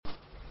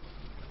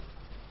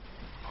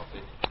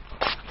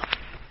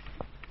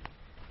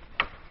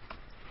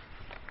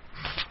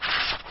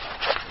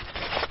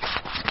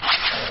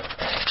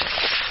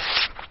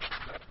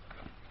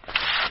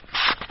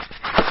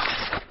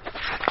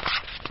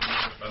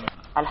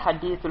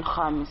الحديث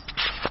الخامس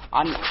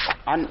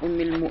عن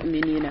أم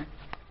المؤمنين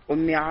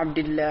أم عبد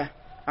الله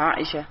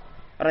عائشة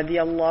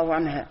رضي الله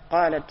عنها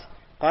قالت: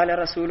 قال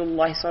رسول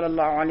الله صلى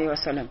الله عليه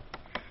وسلم: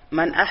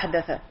 من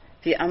أحدث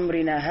في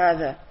أمرنا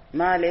هذا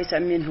ما ليس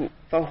منه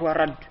فهو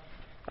رد.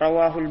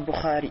 رواه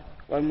البخاري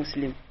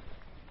ومسلم.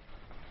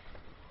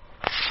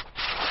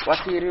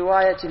 وفي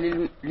رواية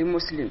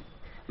لمسلم: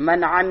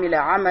 من عمل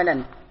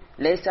عملا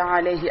ليس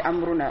عليه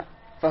أمرنا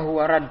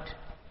فهو رد.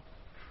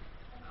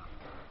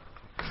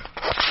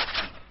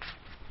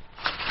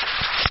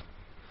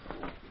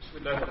 بسم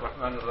الله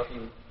الرحمن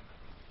الرحيم.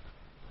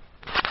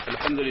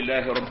 الحمد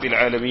لله رب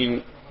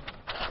العالمين،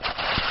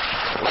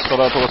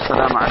 والصلاة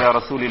والسلام على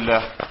رسول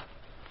الله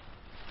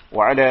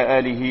وعلى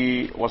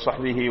آله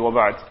وصحبه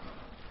وبعد.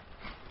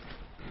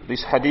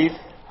 This hadith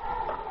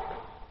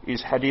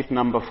is hadith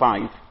number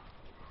 5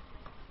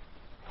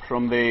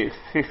 from the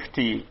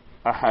 50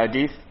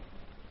 ahadith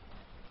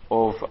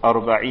of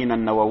Arba'in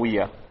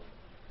al-Nawawiyah,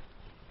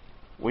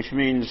 which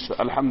means,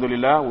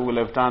 alhamdulillah, we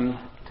will have done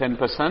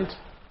 10%.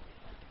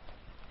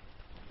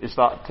 Is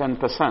that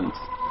 10%?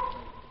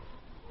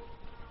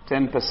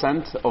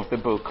 10% of the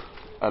book,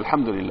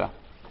 alhamdulillah.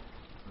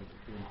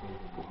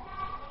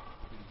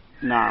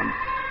 Naam.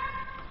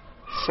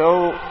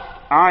 So,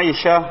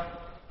 A'ishah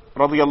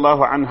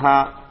radiyallahu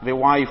anha, the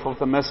wife of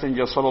the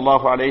Messenger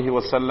sallallahu alayhi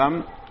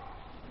wasallam,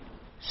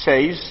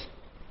 says,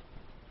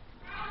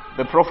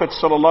 the Prophet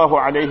sallallahu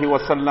alayhi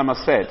wasallam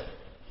said,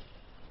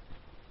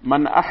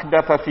 "Man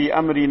ahdatha fi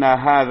amrina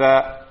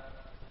hadha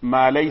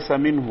ma laysa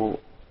minhu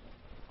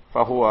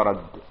fahuwa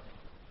radd."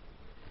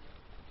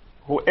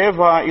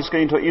 Whoever is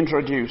going to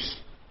introduce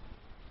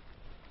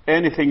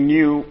anything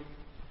new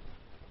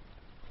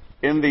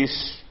in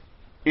this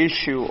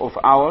issue of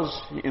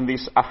ours, in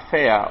this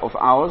affair of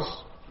ours,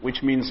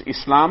 which means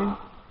Islam,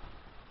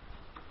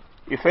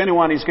 if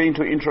anyone is going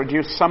to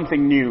introduce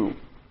something new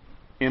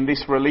in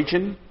this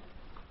religion,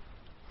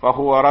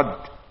 فَهُوَ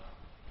رَدٌّ,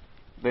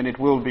 then it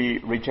will be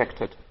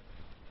rejected.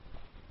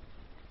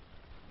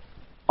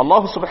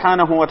 Allah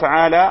subhanahu wa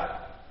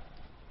ta'ala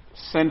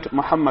sent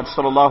Muhammad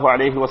sallallahu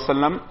alayhi wa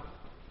sallam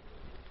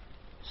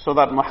so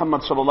that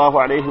Muhammad sallallahu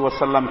alayhi wa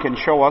sallam can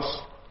show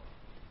us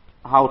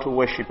how to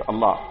worship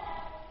Allah.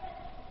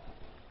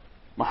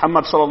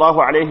 Muhammad sallallahu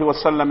alayhi wa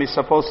sallam is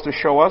supposed to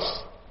show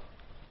us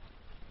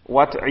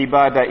what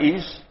ibadah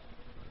is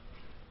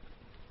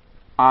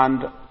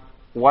and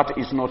what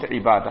is not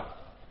ibadah.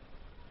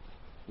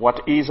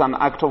 What is an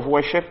act of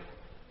worship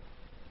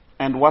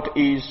and what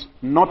is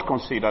not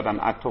considered an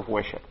act of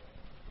worship.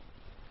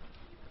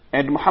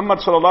 And Muhammad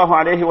sallallahu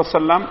alayhi wa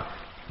sallam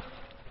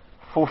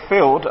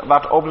fulfilled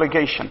that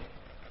obligation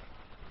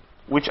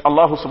which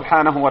Allah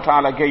subhanahu wa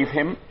ta'ala gave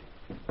him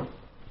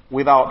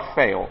without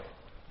fail.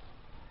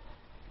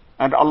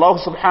 And Allah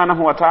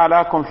subhanahu wa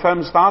ta'ala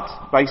confirms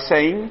that by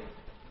saying,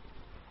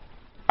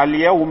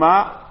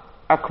 "Al-yawma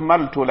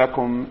akmaltu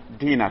lakum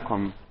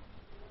dinakum."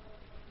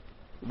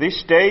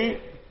 This day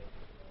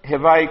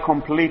have I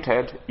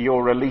completed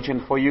your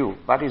religion for you.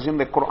 That is in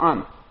the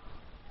Quran.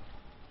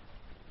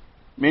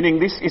 Meaning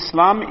this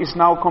Islam is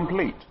now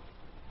complete.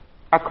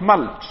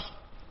 Akmalt,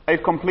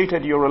 I've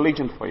completed your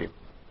religion for you.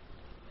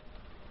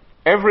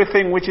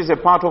 Everything which is a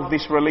part of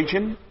this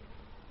religion,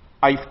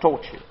 I've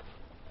taught you.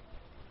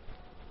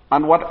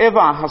 And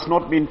whatever has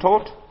not been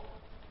taught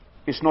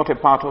is not a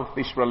part of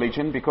this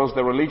religion, because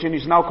the religion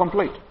is now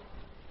complete.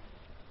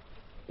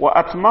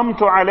 وَأَتْمَمْتُ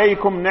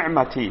عَلَيْكُمْ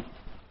نِعْمَتِي,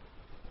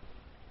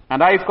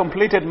 and I've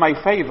completed my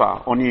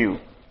favor on you.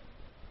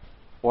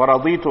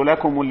 وَرَضِيتُ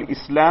لَكُمُ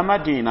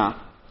الْإِسْلَامَ دِينًا,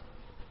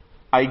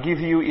 I give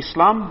you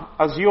Islam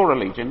as your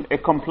religion, a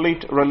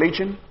complete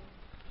religion,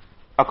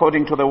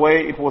 according to the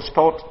way it was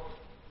taught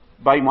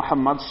by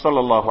Muhammad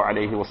sallallahu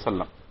alayhi wa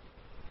sallam.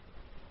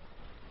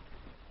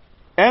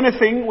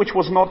 Anything which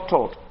was not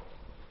taught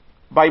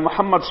by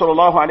Muhammad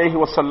sallallahu alayhi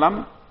wa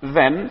sallam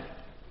then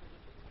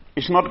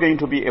is not going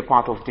to be a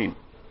part of deen.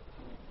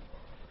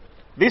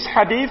 This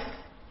hadith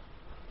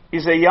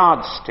is a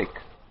yardstick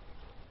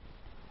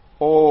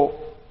or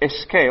a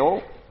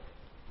scale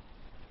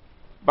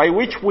by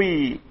which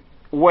we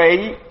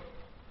weigh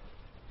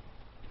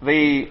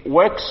the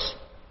works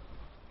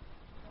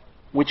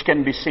which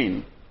can be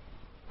seen.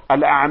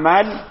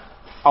 Al-a'mal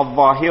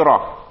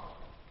al-zahira,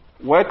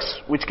 works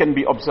which can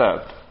be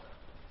observed.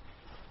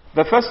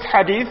 The first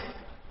hadith,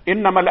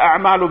 إِنَّمَا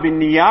الْأَعْمَالُ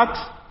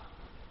بِالنِّيَّاتِ,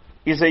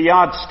 is a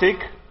yardstick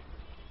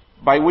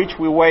by which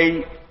we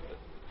weigh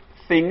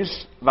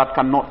things that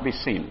cannot be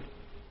seen.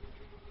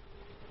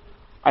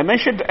 I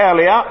mentioned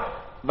earlier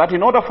that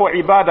in order for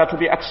ibadah to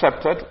be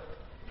accepted,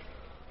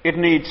 it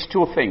needs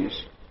two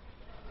things.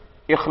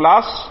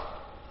 Ikhlas,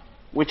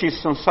 which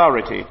is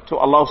sincerity to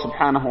Allah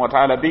subhanahu wa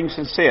ta'ala, being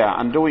sincere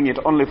and doing it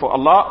only for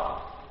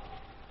Allah.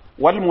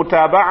 Wal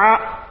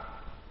mutaba'a,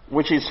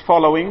 which is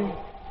following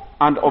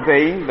and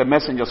obeying the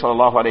Messenger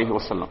sallallahu alayhi wa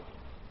sallam.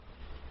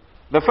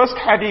 The first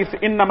hadith,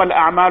 إِنَّمَا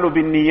الْأَعْمَالُ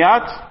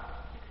بِالنِّيَّاتِ,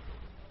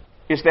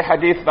 is the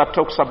hadith that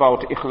talks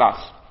about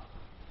ikhlas.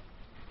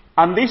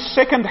 And this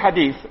second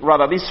hadith,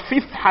 rather this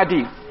fifth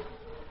hadith,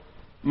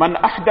 Man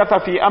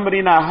ahdatha fi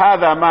amrina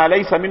hadha ma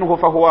laysa minhu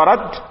fahuwa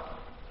rad,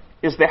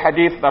 is the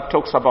hadith that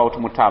talks about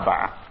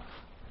mutaba'ah.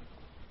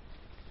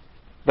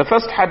 The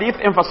first hadith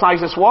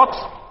emphasizes what?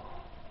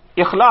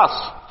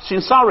 Ikhlas,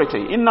 sincerity.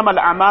 Innamal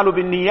a'malu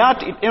bin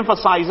niyat, it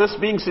emphasizes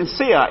being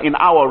sincere in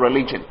our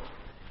religion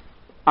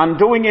and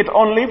doing it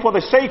only for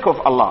the sake of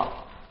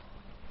Allah.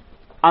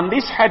 And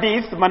this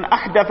hadith, man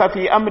ahdatha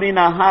fi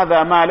amrina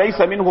hadha ma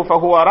laysa minhu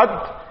fahuwa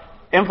rad,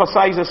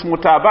 emphasizes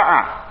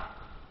mutaba'ah,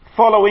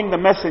 following the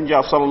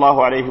Messenger sallallahu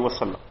alayhi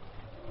wasallam.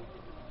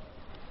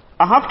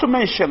 I have to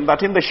mention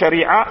that in the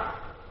Sharia,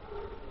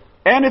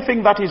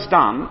 anything that is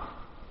done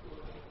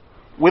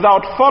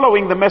without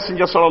following the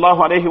Messenger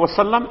sallallahu alayhi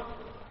wasallam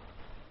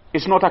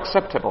is not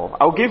acceptable.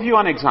 I'll give you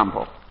an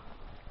example.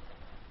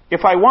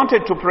 If I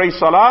wanted to pray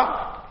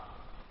salah,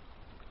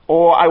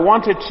 or I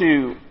wanted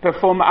to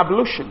perform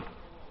ablution,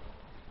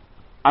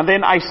 and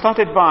then I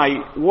started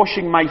by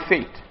washing my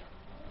feet,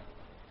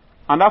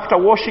 and after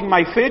washing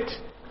my feet,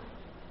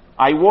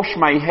 I wash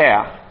my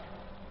hair,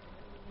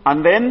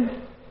 and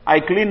then I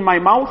clean my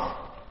mouth,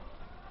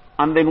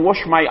 and then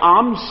wash my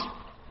arms,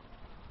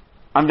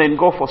 and then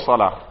go for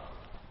salah.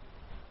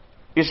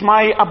 Is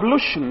my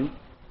ablution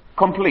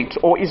complete,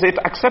 or is it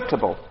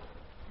acceptable?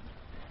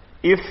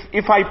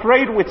 If I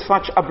prayed with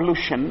such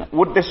ablution,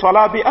 would the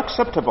salah be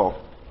acceptable?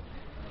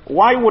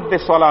 Why would the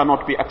salah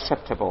not be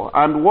acceptable?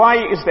 And why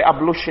is the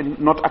ablution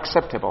not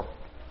acceptable?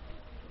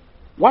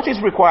 What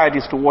is required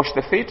is to wash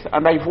the feet,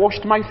 and I've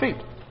washed my feet.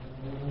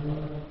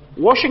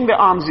 Washing the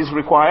arms is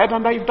required,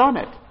 and I've done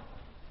it.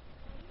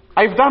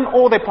 I've done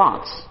all the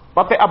parts,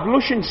 but the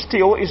ablution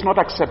still is not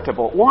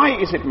acceptable. Why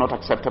is it not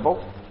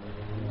acceptable?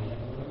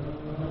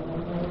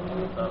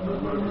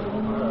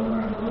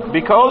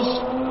 Because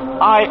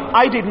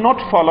I did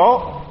not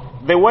follow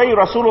the way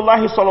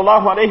Rasulullah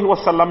sallallahu alayhi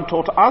wasallam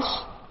taught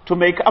us to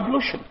make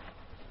ablution.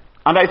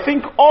 And I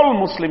think all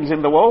Muslims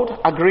in the world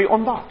agree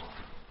on that.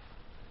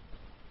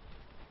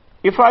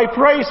 If I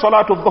pray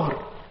Salatul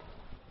Dhuhr,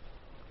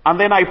 and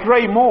then I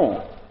pray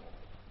more,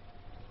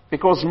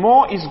 because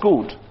more is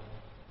good,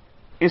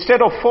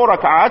 instead of 4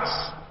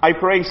 rak'ats, I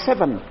pray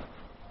 7,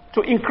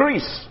 to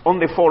increase on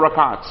the 4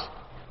 rak'ats.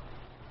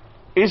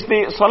 Is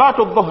the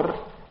Salatul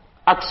Dhuhr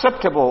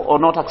acceptable or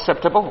not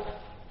acceptable?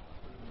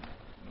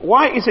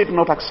 Why is it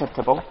not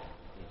acceptable?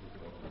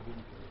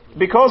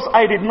 Because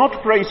I did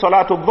not pray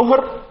Salatul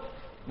Dhuhr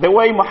the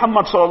way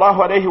Muhammad sallallahu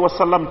alayhi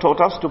wasallam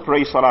taught us to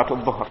pray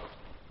Salatul Dhuhr.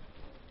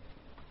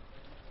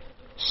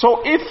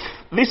 So if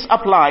this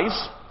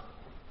applies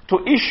to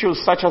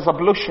issues such as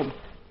ablution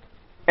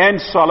and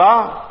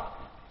salah,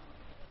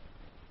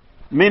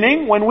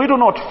 meaning when we do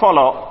not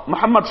follow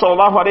Muhammad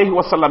sallallahu alayhi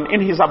wasallam in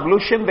his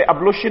ablution, the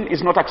ablution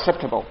is not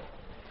acceptable.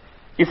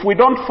 If we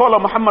don't follow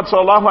Muhammad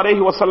sallallahu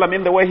alayhi wasallam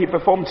in the way he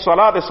performed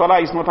salah, the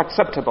salah is not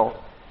acceptable.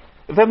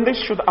 Then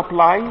this should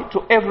apply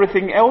to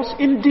everything else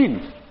in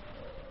deen.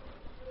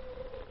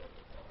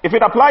 If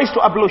it applies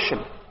to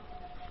ablution,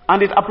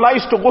 and it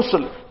applies to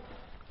ghusl,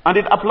 and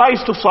it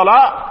applies to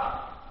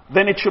salah,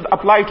 then it should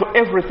apply to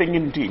everything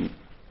in deen.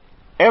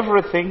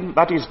 Everything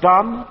that is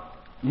done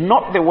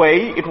not the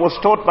way it was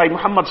taught by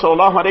Muhammad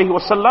sallallahu alayhi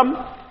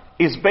wasallam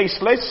is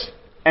baseless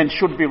and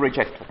should be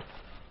rejected.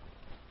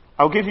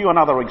 I'll give you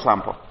another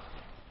example.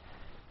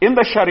 In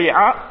the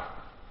Sharia,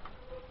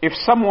 if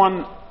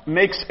someone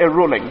makes a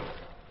ruling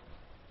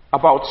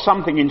about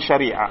something in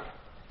Sharia,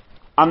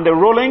 and the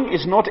ruling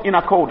is not in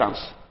accordance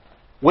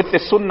with the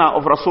sunnah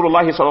of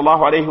Rasulullah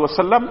sallallahu alayhi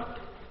wasallam,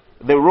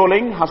 the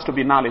ruling has to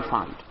be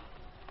nullified.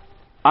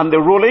 And the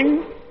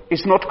ruling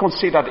is not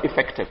considered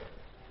effective.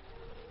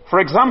 For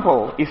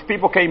example, if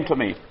people came to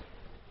me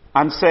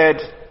and said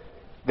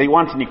they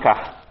want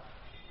nikah,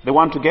 they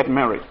want to get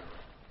married,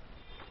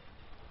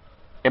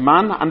 a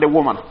man and a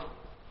woman,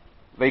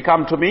 they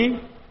come to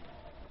me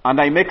and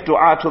I make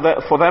dua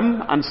for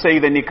them and say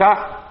the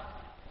nikah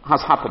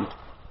has happened.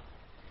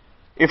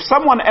 If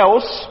someone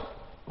else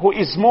who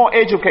is more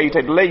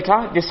educated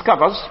later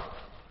discovers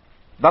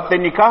that the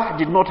nikah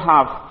did not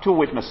have 2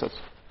 witnesses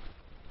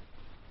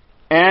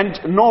and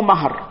no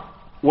mahar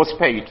was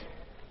paid,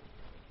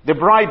 the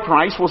bride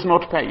price was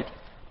not paid,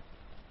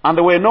 and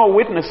there were no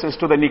witnesses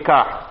to the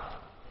nikah,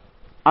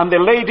 and the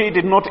lady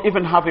did not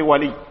even have a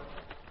wali,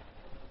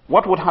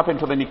 what would happen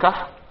to the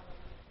nikah?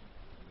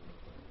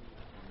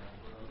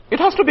 It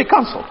has to be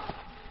cancelled.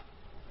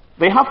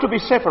 They have to be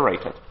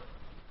separated.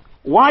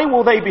 Why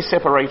will they be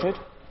separated?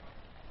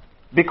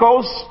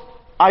 Because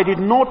I did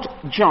not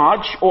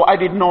judge, or I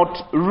did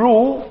not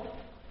rule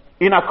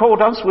in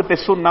accordance with the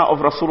sunnah of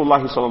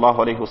Rasulullah sallallahu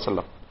alaihi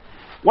wasallam.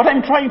 What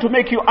I'm trying to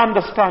make you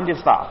understand is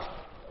that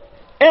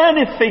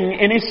anything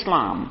in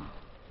Islam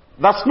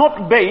that's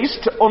not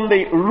based on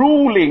the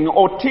ruling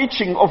or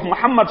teaching of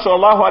Muhammad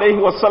sallallahu alaihi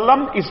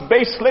wasallam is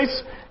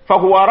baseless.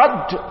 فَهُوَ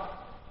رَدٌّ.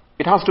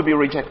 It has to be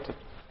rejected.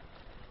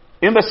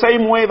 In the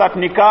same way that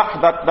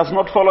nikah that does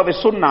not follow the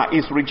sunnah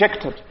is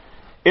rejected.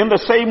 In the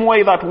same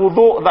way that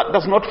wudu that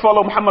does not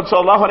follow Muhammad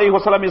sallallahu alayhi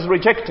wasallam is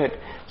rejected.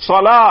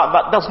 Salah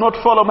that does not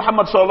follow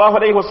Muhammad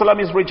sallallahu alayhi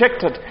wasallam is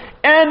rejected.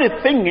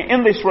 Anything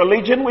in this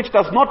religion which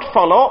does not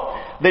follow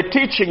the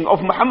teaching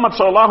of Muhammad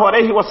sallallahu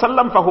alayhi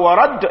wasallam, فَهُوَ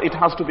رَدٌّ, it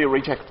has to be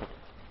rejected.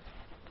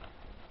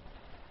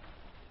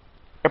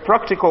 A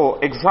practical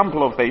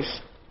example of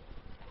this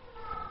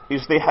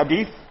is the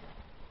hadith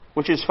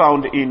which is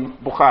found in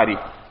Bukhari.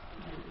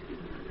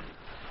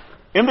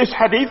 In this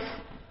hadith,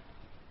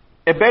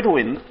 a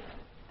Bedouin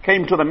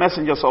came to the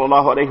Messenger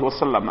sallallahu alayhi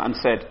wasallam and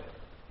said,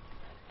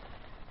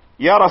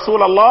 Ya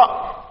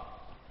Rasulallah,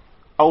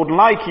 I would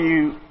like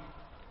you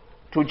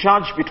to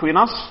judge between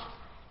us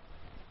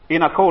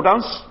in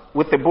accordance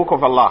with the book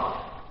of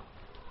Allah,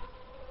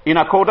 in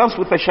accordance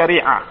with the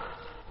Sharia.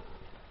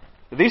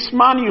 This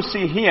man you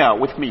see here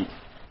with me,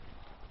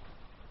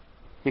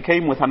 he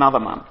came with another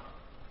man.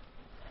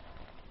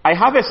 I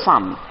have a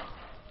son,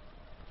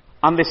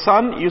 and the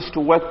son used to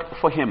work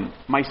for him.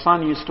 My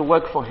son used to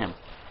work for him.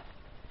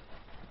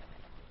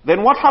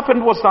 Then what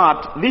happened was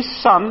that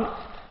this son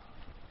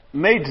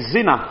made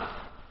zina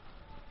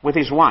with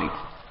his wife.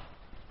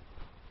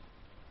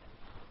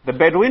 The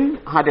Bedouin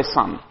had a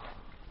son.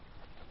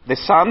 The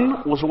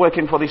son was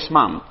working for this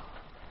man.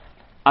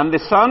 And the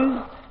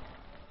son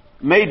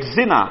made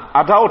zina,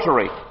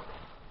 adultery,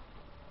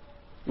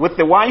 with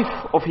the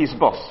wife of his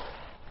boss.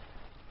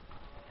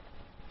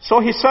 So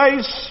he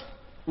says,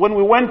 when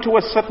we went to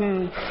a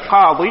certain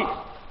qadi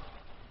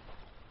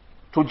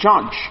to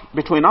judge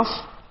between us,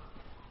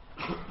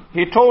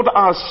 he told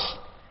us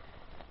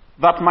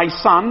that my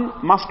son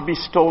must be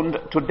stoned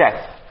to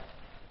death.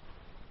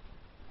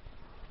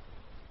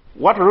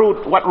 What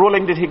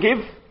ruling did he give?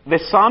 The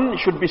son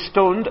should be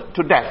stoned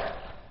to death.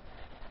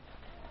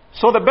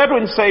 So the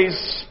Bedouin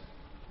says,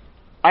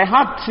 I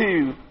had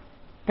to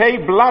pay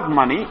blood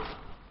money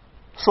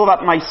so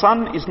that my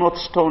son is not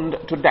stoned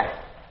to death.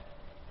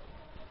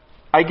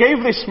 I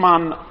gave this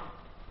man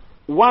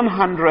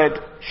 100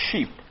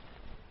 sheep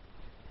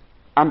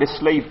and a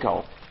slave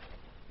girl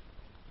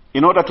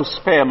in order to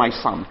spare my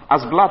son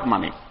as blood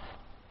money.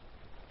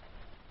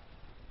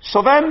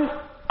 So then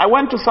I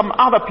went to some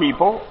other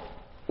people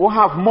who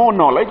have more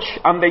knowledge,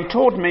 and they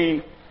told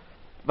me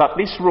that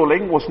this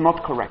ruling was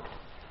not correct.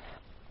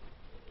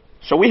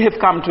 So we have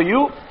come to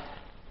you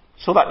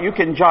so that you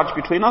can judge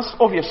between us.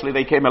 Obviously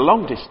they came a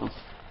long distance.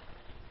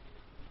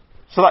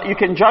 So that you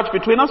can judge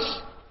between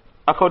us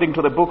according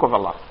to the book of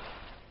Allah.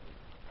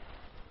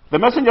 The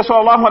Messenger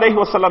sallallahu alayhi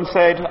wasallam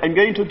said, I'm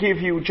going to give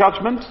you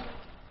judgment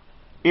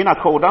in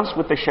accordance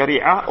with the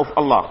Sharia of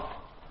Allah.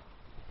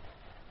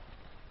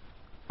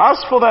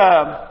 As for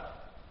the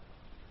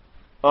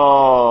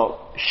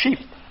sheep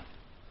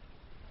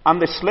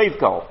and the slave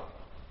girl,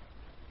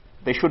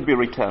 they should be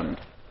returned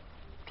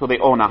to the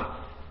owner,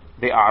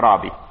 the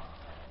Arabi.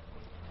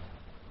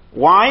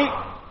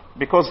 Why?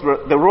 Because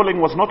the ruling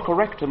was not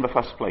correct in the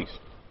first place.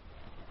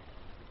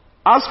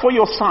 As for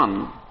your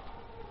son,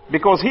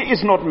 because he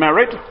is not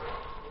married,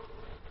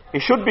 he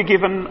should be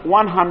given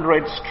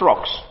 100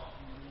 strokes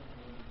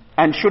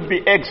and should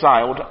be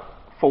exiled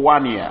for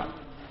 1 year.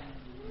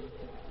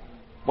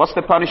 What's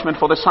the punishment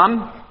for the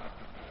son?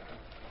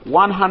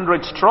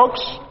 100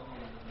 strokes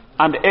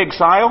and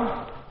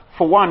exile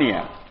for 1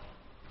 year.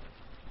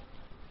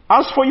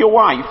 As for your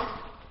wife,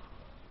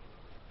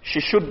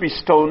 she should be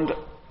stoned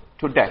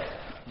to death,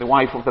 the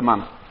wife of the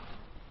man.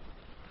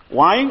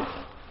 Why?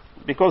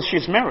 Because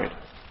she's married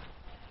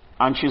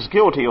and she's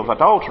guilty of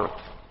adultery.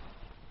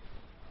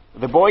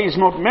 The boy is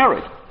not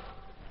married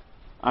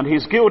and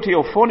he's guilty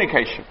of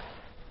fornication.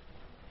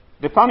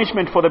 The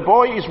punishment for the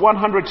boy is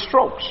 100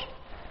 strokes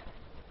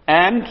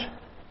and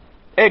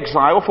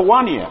exile for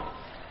 1 year.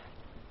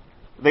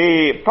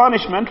 The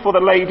punishment for the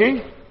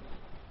lady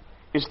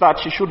is that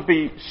she should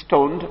be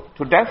stoned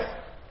to death,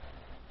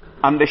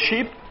 and the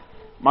sheep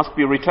must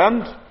be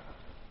returned,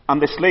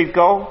 and the slave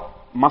girl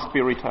must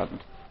be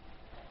returned.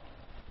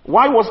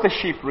 Why was the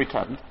sheep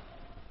returned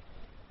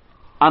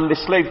and the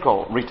slave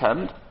girl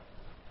returned?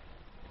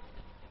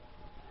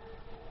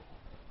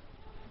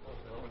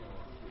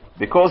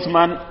 Because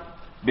man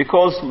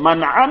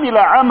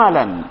amila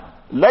amalan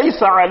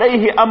laysa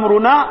alayhi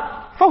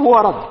amruna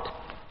fahuwa radd.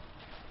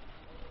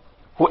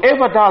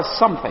 Whoever does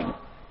something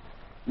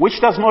which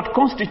does not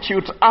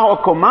constitute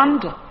our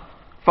command,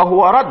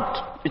 fahuwa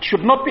radd, it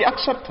should not be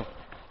accepted.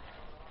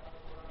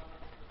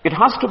 It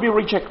has to be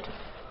rejected.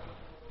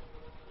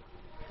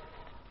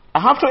 I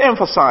have to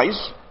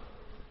emphasize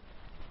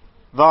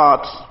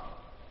that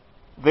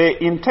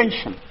the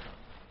intention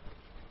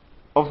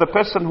of the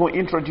person who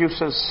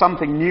introduces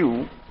something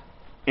new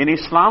in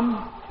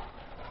Islam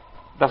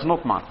does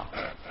not matter.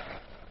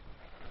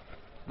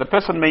 The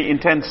person may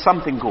intend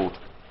something good.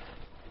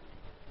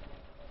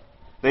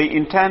 They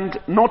intend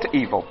not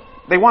evil.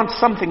 They want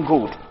something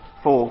good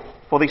for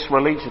this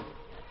religion.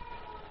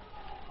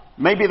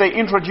 Maybe they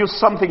introduce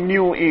something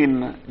new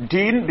in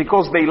deen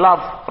because they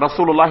love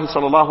Rasulullah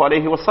sallallahu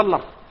alayhi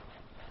wasallam.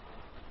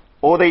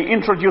 Or they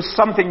introduce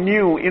something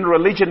new in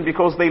religion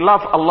because they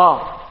love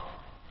Allah.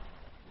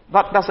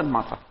 That doesn't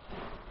matter.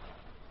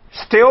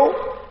 still,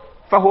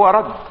 فَهُوَ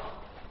رَدٌّ.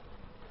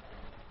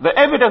 The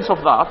evidence of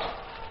that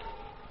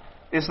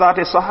is that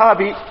a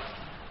Sahabi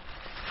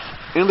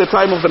in the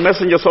time of the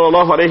Messenger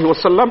sallallahu alaihi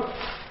wasallam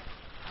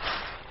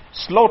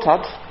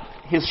slaughtered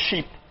his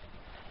sheep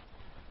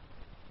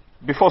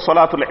before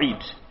Salatul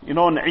Eid. You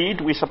know, on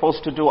Eid we're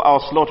supposed to do our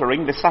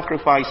slaughtering. The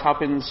sacrifice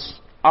happens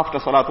after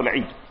Salatul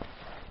Eid,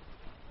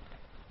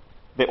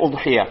 the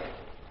Udhiyah.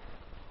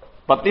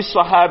 But this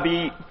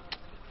Sahabi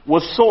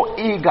was so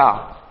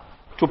eager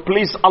to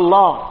please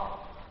Allah.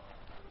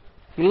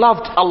 He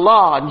loved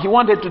Allah and he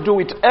wanted to do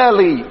it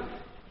early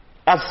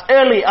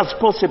as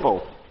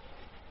possible.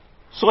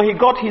 So he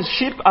got his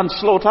sheep and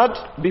slaughtered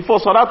before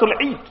Salatul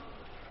Eid.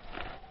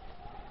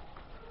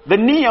 The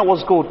niyyah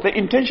was good, the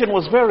intention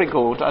was very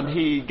good, and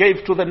he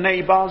gave to the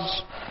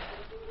neighbors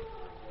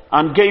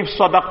and gave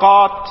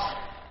sadaqat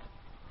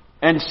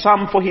and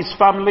some for his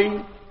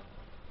family.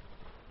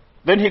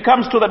 Then he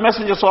comes to the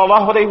Messenger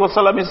sallallahu alaihi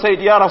wasallam and said,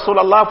 Ya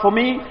Rasulullah, for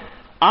me,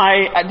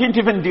 I didn't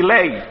even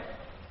delay.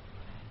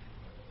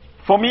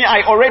 For me,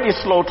 I already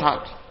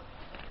slaughtered.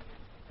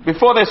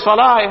 Before the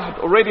salah, I had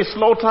already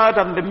slaughtered,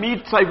 and the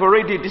meats I've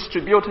already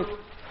distributed.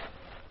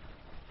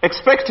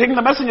 Expecting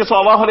the Messenger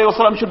sallallahu alaihi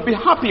wasallam should be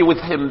happy with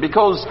him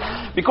because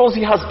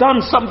he has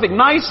done something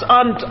nice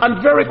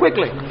and very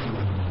quickly.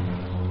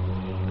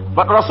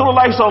 But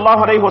Rasulullah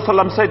sallallahu alaihi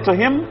wasallam said to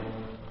him,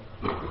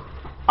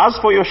 as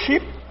for your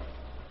sheep,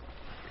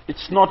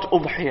 it's not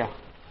udhiyah.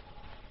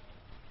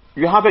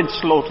 You haven't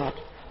slaughtered.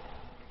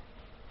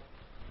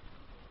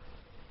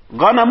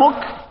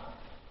 غنمك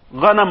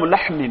غنم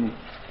لحم.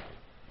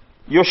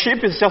 Your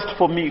sheep is just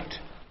for meat.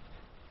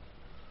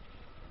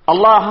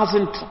 Allah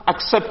hasn't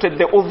accepted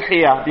the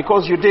udhiyah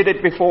because you did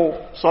it before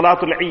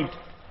Salatul Eid.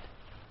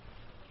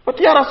 But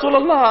Ya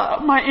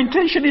Rasulullah, my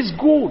intention is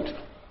good.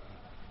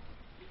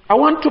 I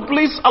want to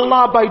please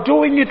Allah by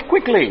doing it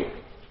quickly.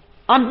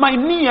 And my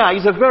niyyah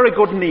is a very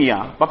good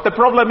niyyah. But the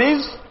problem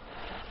is,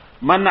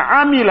 Man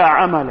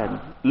amila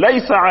amalan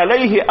laysa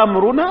alayhi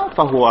amruna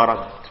fahuwa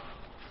rad.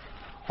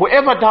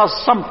 Whoever does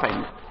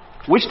something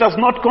which does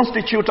not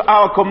constitute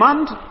our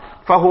command,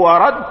 fahuwa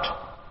rad,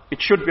 it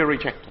should be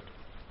rejected.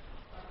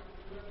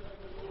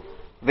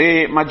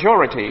 The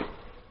majority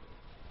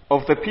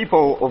of the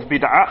people of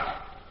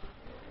bid'ah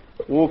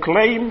will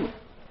claim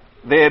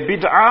their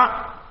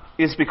bid'ah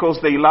is because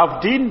they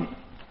love deen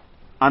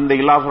and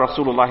they love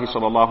Rasulullah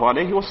sallallahu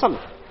alayhi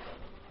wasallam.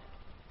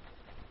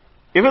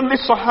 Even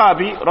this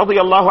Sahabi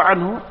radiyallahu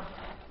anhu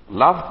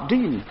loved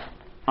deen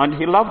and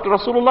he loved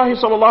Rasulullah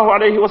sallallahu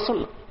alayhi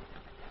wasallam.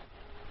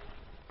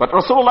 But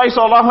Rasulullah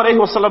sallallahu alayhi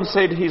wasallam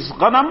said his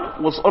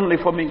ghanam was only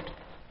for meat.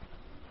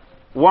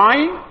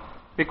 Why?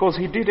 Because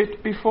he did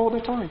it before the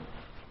time.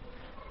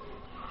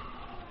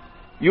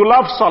 You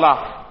love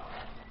salah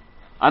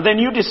and then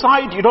you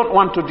decide you don't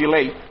want to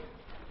delay.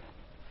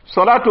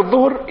 Salatul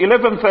Dhuhr,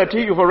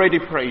 11:30, you've already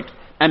prayed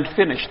and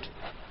finished.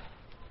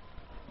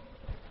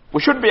 We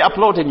should be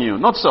applauding you,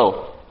 not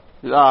so.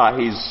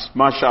 He's,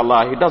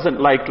 mashallah, he doesn't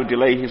like to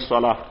delay his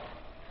salah.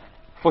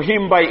 For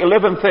him, by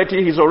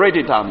 11:30, he's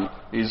already done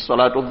his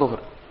Salatul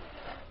Dhuhr.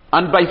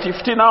 And by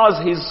 15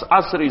 hours, his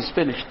Asr is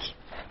finished.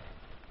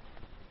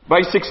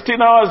 By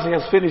 16 hours, he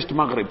has finished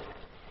Maghrib.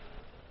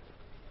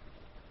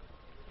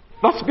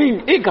 That's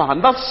being eager,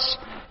 and that's,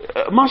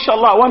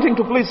 mashallah, wanting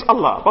to please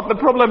Allah. But the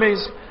problem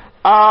is,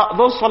 are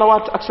those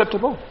salawat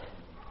acceptable?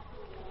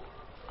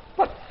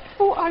 But,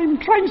 I'm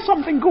trying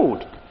something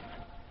good.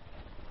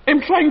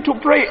 I'm trying to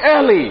pray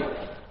early.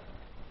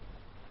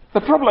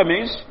 The problem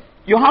is,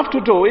 you have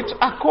to do it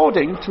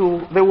according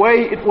to the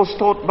way it was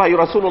taught by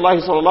Rasulullah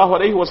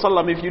sallallahu alaihi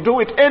wasallam. If you do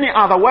it any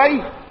other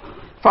way,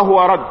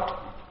 fahuwa rad.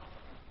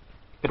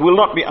 It will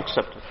not be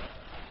accepted.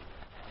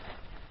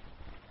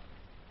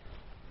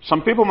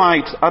 Some people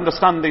might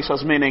understand this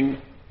as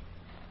meaning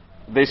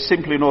there's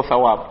simply no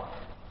thawab.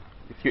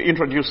 If you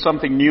introduce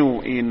something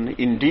new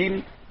in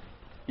deen,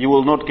 you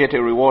will not get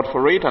a reward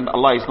for it and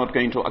Allah is not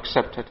going to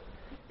accept it.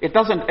 It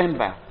doesn't end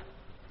there.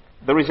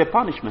 There is a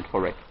punishment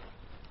for it.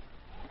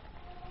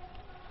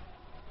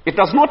 It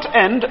does not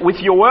end with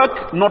your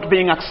work not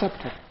being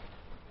accepted.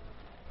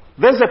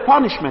 There's a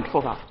punishment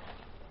for that.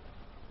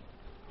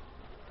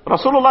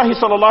 Rasulullah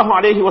sallallahu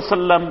alayhi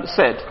wasallam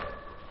said,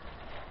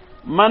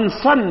 Man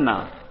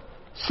sanna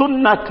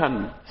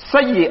sunnatan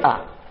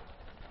sayyi'ah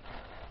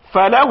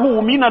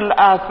falahu min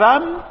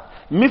al-atham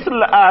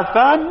mithl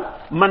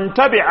atham man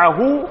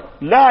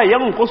tabi'ahu la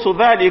yanqusu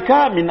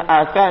dhalika min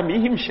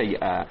athamihim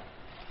shay'a.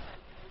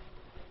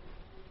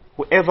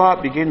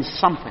 Whoever begins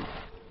something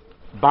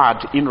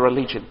bad in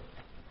religion,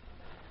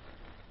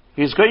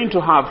 he's going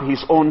to have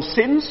his own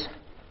sins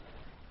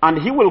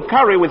and he will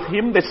carry with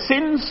him the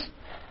sins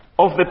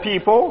of the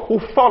people who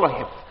follow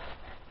him.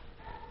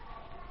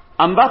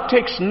 And that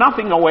takes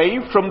nothing away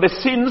from the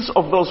sins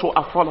of those who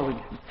are following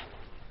him.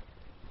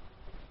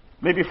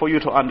 Maybe for you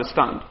to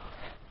understand,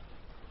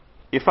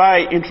 if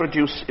I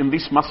introduce in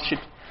this masjid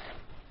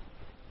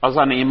as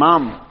an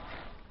imam,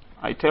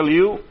 I tell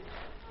you,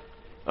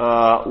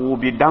 we'll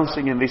be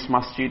dancing in this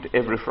masjid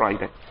every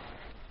Friday.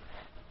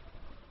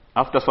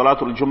 After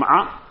Salatul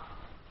Jum'ah,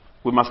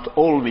 we must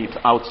all meet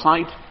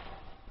outside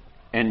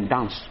and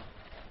dance.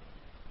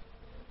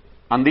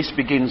 And this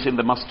begins in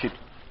the masjid.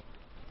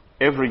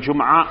 Every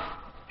Jum'ah,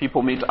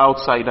 people meet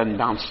outside and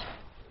dance.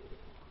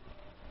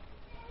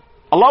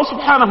 Allah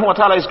subhanahu wa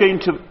ta'ala is going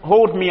to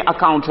hold me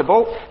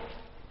accountable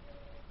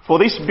for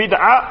this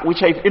bid'ah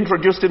which I've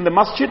introduced in the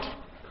masjid.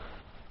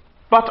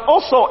 But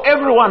also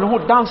everyone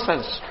who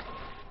dances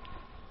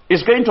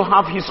is going to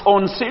have his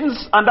own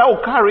sins, and I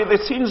will carry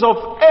the sins of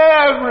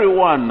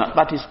everyone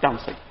that is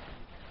dancing.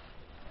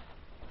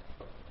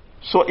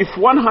 So if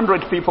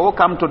 100 people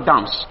come to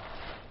dance,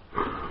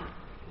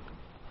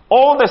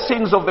 all the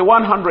sins of the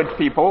 100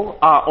 people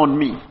are on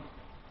me.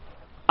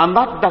 And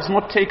that does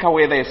not take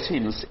away their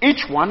sins.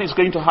 Each one is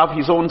going to have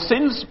his own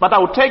sins, but I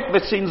will take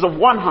the sins of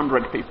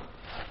 100 people.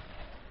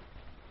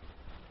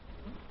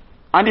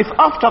 And if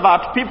after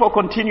that people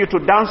continue to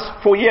dance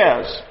for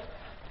years,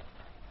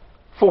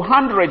 for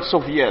hundreds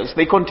of years,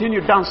 they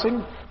continue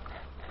dancing,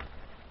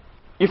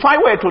 if I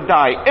were to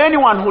die,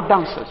 anyone who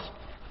dances,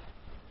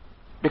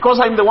 because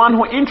I'm the one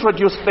who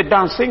introduced the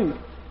dancing,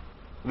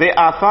 the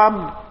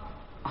atham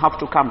have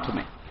to come to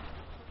me.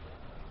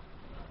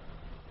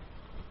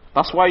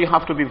 That's why you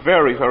have to be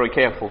very, very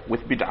careful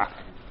with bid'ah.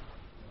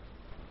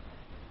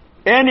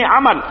 Any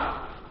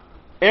amal,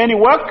 any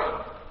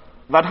work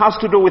that has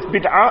to do with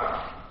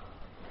bid'ah,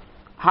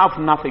 have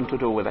nothing to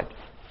do with it.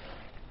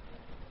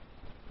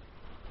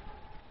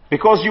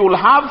 Because you will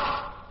have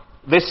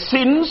the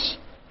sins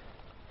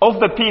of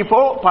the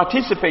people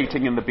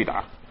participating in the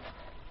bid'ah.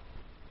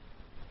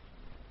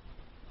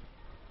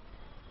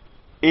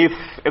 If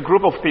a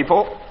group of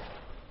people,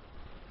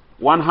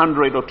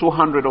 100 or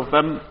 200 of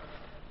them,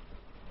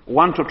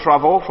 want to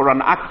travel for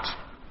an act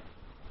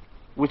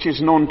which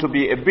is known to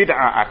be a bid'ah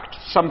act,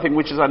 something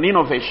which is an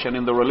innovation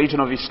in the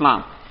religion of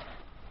Islam,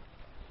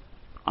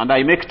 and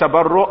I make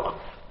tabarru'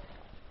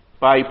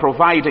 by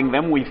providing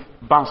them with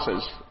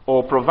buses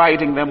or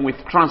providing them with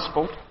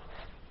transport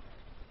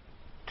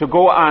to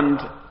go and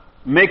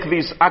make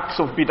these acts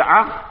of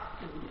bid'ah,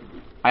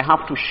 I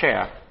have to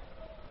share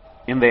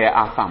in their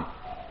atham.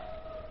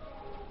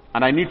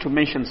 And I need to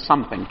mention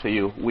something to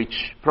you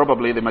which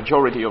probably the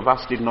majority of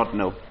us did not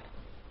know.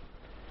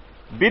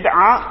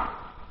 Bid'ah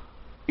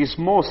is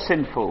more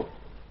sinful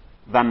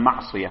than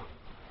ma'siyah.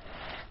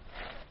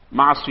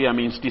 Ma'siyah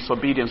means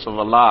disobedience of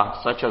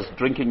Allah, such as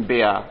drinking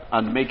beer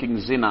and making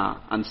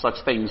zina and such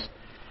things.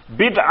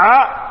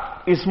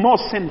 Bid'ah is more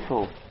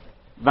sinful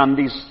than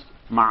this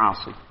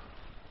ma'asi.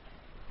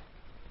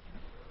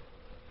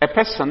 A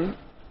person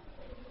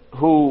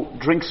who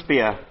drinks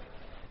beer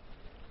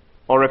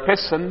or a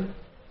person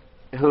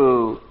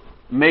who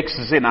makes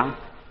zina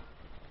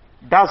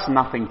does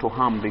nothing to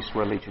harm this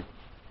religion.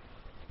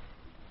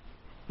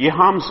 He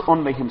harms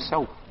only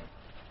himself.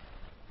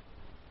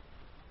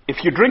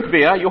 If you drink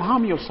beer, you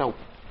harm yourself.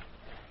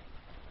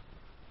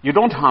 You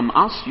don't harm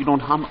us, you don't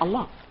harm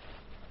Allah.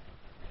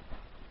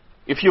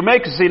 If you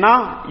make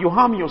zina, you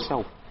harm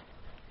yourself.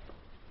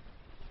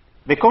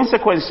 The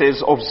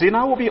consequences of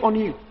zina will be on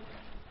you.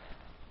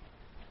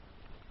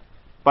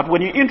 But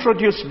when you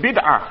introduce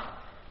bid'ah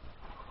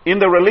in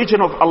the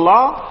religion of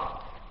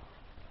Allah,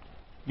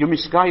 you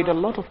misguide a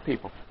lot of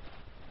people.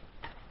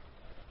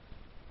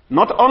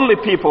 Not only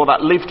people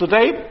that live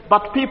today,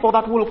 but people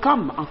that will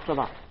come after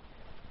that,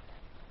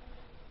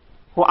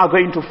 who are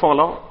going to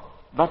follow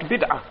that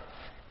bid'ah.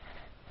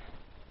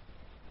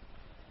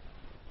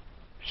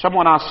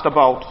 Someone asked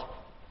about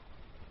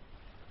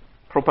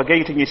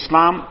propagating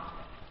Islam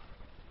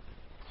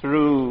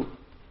through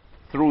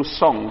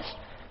songs,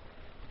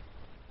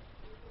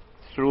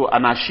 through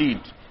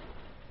anashid.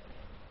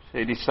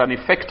 It is an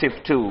effective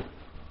tool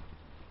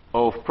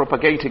of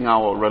propagating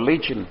our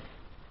religion.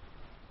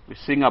 We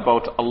sing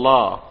about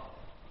Allah,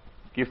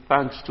 give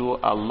thanks to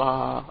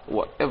Allah,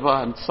 whatever,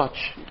 and such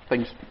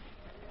things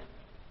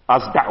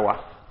as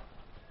da'wah.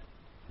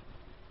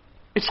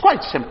 It's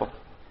quite simple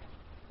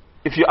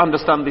if you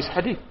understand this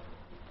hadith.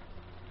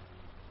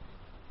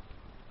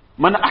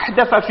 من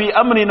أحدث في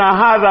أمرنا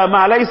هذا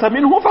ما ليس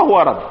منه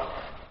فهو رد.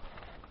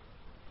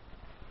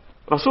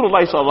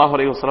 Rasulullah sallallahu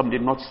alayhi wa sallam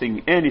did not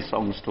sing any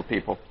songs to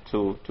people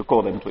to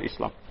call them to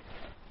Islam.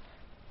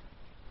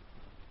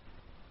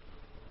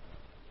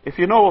 If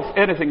you know of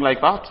anything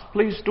like that,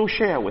 please do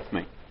share with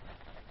me.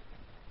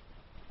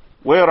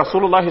 Where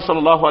Rasulullah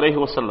sallallahu alayhi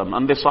wa sallam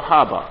and the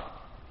Sahaba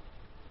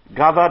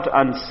gathered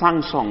and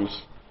sang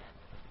songs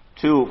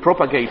to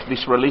propagate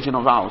this religion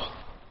of ours.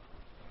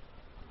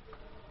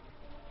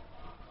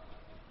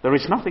 There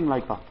is nothing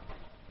like that.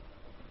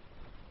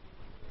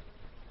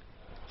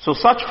 So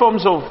such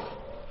forms of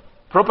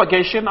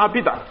propagation are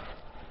bid'ah.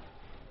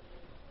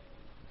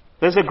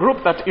 There's a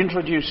group that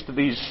introduced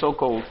these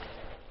so-called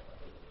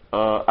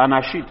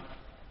anashid.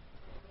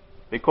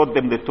 They called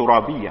them the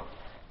Turabiyya.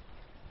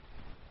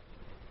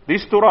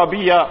 These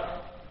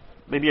Turabiyya,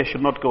 maybe I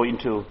should not go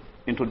into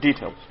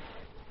details,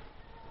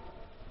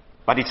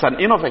 but it's an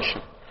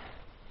innovation.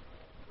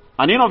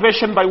 An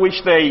innovation by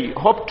which they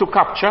hope to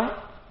capture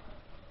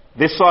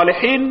the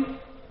Salihin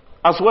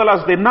as well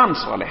as the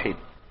non-Salihin,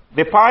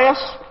 the pious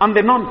and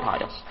the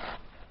non-pious.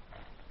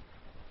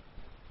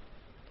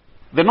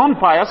 The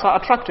non-pious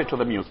are attracted to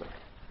the music.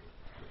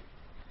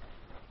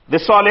 The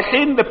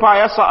salihin, the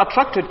pious, are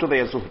attracted to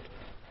their zuhd.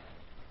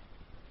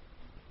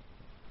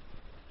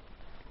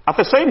 At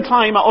the same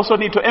time, I also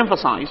need to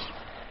emphasize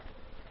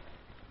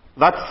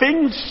that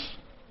things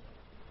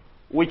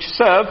which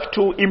serve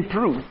to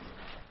improve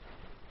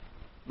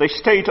the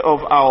state of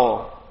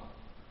our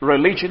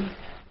religion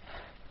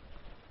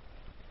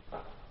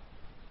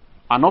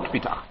are not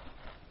bid'ah.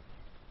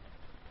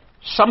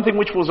 Something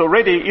which was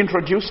already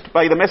introduced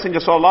by the Messenger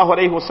sallallahu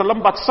alaihi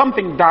wasallam, but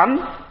something done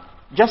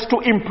just to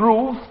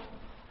improve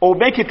or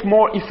make it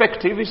more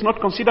effective is not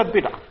considered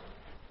bid'ah.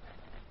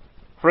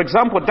 For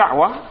example,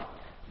 da'wah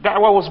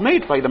was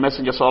made by the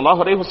Messenger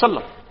sallallahu alaihi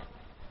wasallam.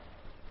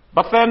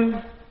 But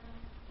then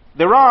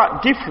there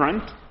are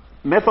different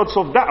methods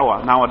of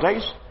da'wah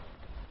nowadays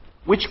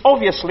which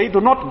obviously do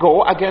not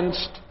go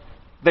against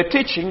the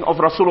teaching of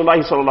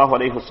Rasulullah sallallahu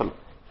alaihi wasallam.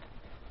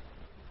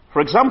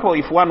 For example,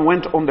 if one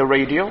went on the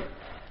radio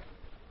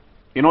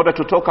in order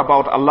to talk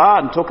about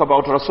Allah and talk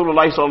about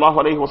Rasulullah sallallahu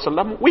alaihi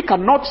wasallam, we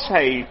cannot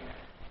say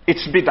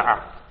it's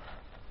bid'ah.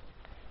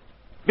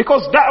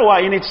 Because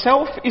da'wah in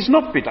itself is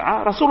not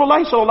bid'ah.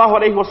 Rasulullah sallallahu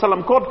alaihi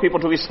wasallam called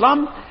people to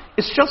Islam.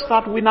 It's just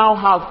that we now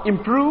have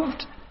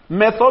improved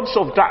methods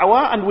of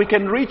da'wah and we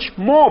can reach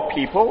more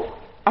people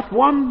at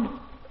one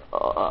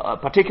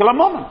particular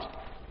moment.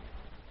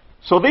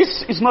 So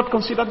this is not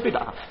considered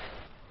bid'ah.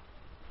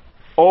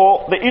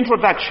 Or the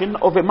introduction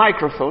of a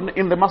microphone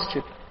in the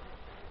masjid.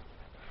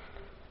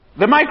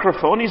 The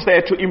microphone is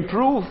there to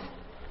improve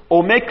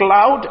or make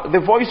loud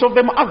the voice of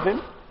the mu'adhin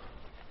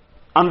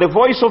and the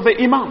voice of the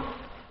imam.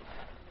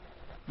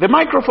 The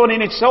microphone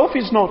in itself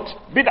is not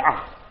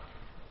bid'ah.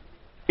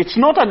 It's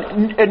not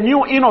a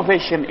new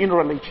innovation in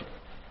religion.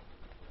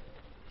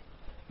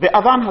 The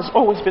adhan has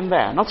always been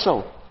there, not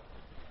so.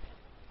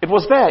 It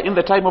was there in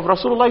the time of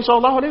Rasulullah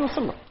sallallahu alaihi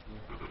wasallam.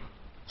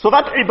 So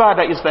that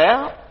ibadah is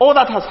there. All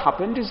that has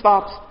happened is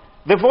that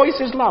the voice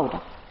is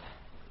louder.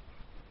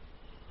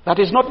 That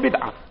is not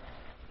bid'ah.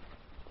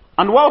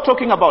 And while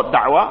talking about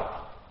da'wah,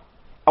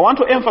 I want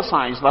to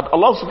emphasize that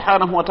Allah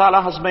subhanahu wa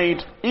ta'ala has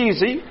made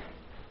easy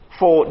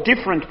for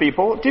different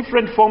people,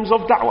 different forms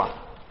of da'wah.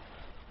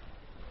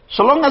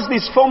 So long as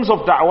these forms of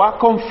da'wah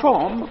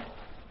conform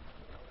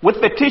with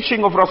the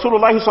teaching of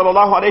Rasulullah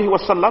sallallahu alaihi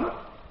wasallam,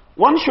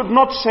 one should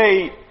not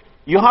say,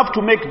 you have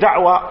to make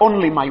da'wah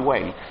only my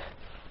way.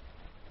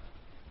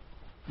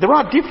 There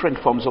are different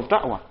forms of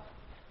da'wah.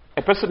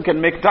 A person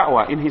can make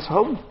da'wah in his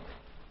home.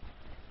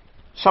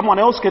 Someone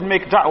else can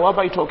make da'wah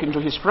by talking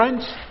to his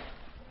friends.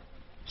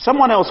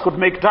 Someone else could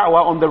make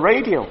da'wah on the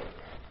radio.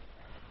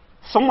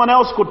 Someone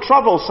else could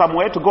travel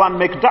somewhere to go and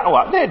make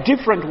da'wah. There are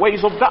different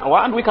ways of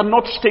da'wah and we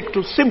cannot stick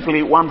to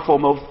simply one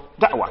form of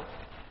da'wah.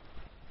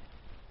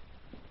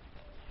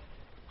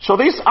 So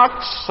these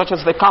acts, such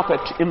as the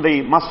carpet in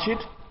the masjid,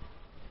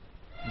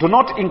 do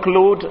not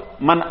include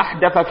man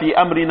ahdatha fi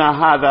amrina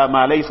hadha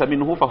ma laysa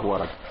minhu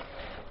fahuwa rad.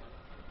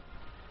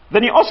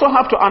 Then you also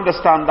have to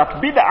understand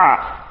that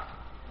bid'ah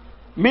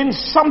means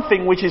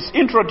something which is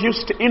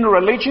introduced in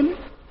religion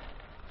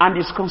and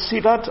is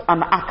considered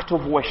an act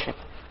of worship.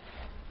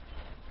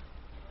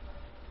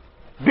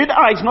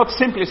 Bid'ah is not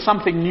simply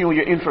something new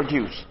you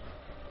introduce.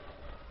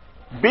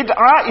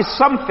 Bid'ah is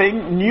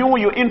something new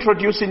you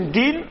introduce in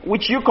deen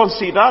which you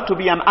consider to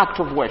be an act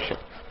of worship.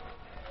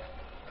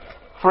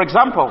 For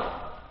example,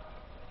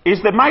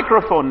 is the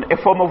microphone a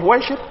form of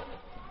worship?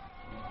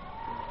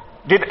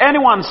 Did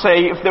anyone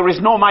say if there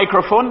is no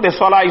microphone, the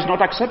salah is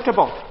not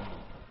acceptable?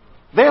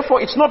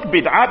 Therefore, it's not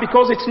bid'ah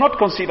because it's not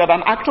considered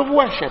an act of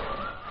worship.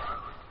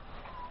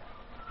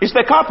 Is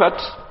the carpet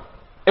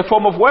a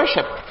form of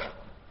worship?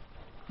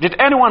 Did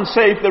anyone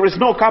say if there is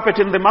no carpet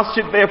in the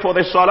masjid, therefore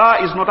the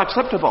salah is not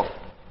acceptable?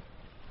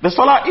 The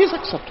salah is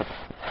acceptable.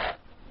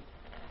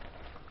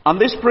 And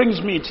this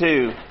brings me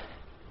to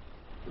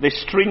the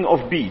string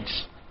of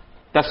beads.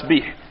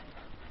 Tasbih.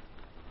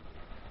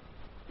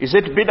 Is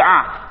it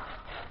bid'ah?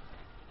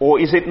 Or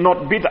is it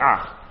not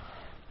bid'ah?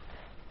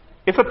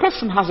 If a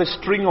person has a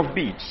string of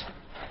beads,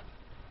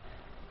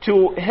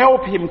 to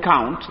help him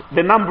count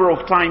the number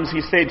of times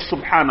he said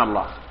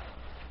Subhanallah,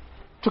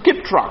 to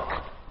keep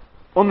track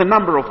on the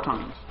number of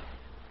times,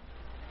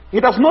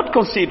 he does not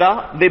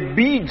consider the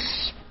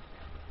beads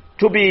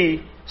to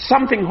be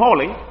something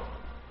holy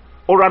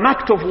or an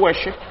act of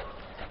worship,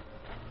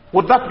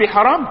 would that be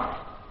haram?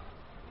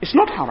 It's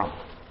not haram.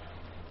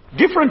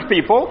 Different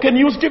people can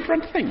use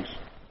different things.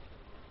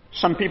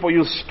 Some people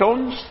use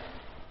stones.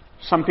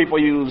 Some people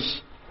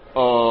use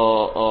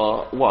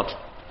the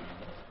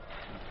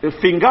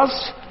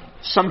fingers.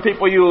 Some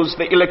people use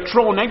the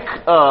electronic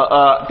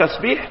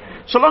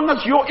tasbih. So long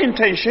as your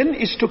intention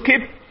is to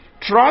keep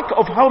track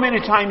of how many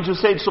times you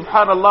said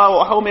Subhanallah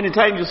or how many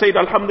times you said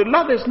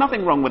Alhamdulillah, there's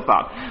nothing wrong with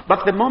that.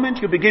 But the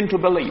moment you begin to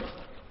believe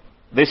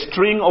the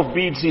string of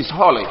beads is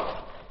holy,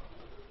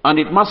 and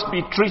it must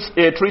be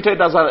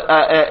treated as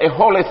a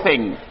holy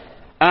thing,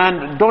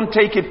 and don't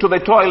take it to the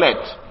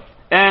toilet,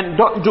 and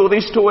don't do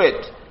this to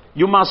it,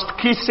 you must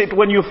kiss it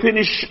when you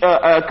finish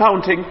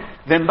counting,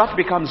 then that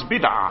becomes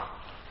bid'ah.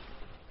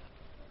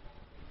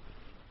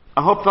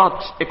 I hope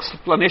that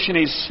explanation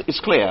is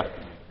clear.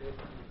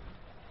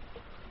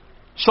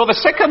 So the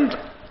second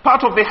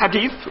part of the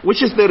hadith,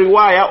 which is the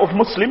riwayah of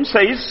Muslim,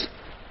 says,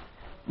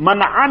 "Man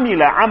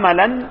amila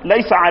amalan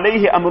laysa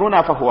alayhi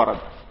amruna fahuwa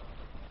rad."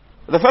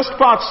 The first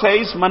part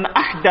says, "Man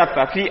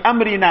ahdatha fi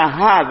amrina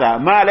hadha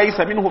ma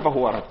laysa minhu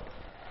fahuwa rad."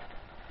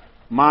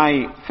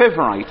 My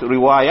favorite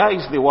riwayah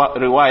is the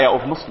riwayah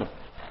of Muslim,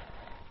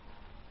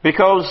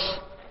 because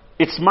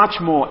it's much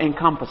more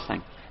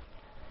encompassing.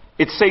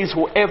 It says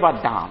whoever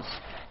does.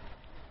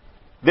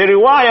 The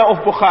riwayah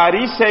of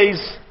Bukhari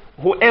says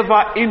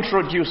whoever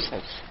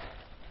introduces,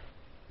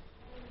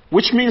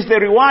 which means the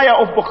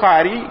riwayah of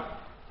Bukhari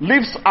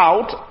leaves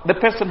out the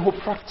person who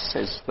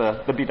practices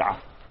the bid'ah.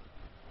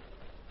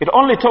 It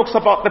only talks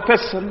about the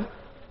person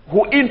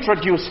who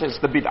introduces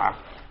the bid'ah.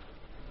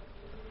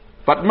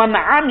 But man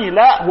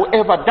amila,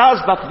 whoever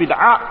does that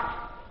bid'ah,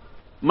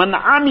 man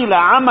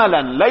amila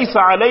amalan laysa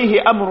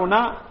alayhi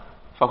amruna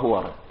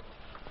fahuwa rad.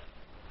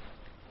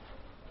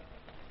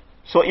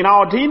 So in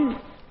our deen,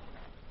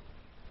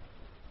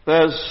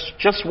 there's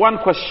just one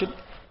question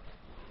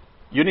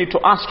you need to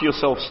ask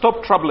yourself.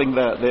 Stop troubling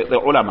the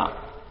ulama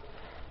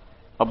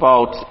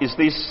about is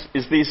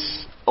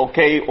this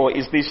okay or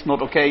is this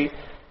not okay.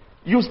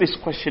 Use this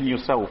question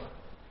yourself.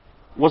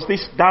 Was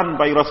this done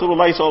by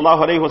Rasulullah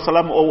sallallahu alayhi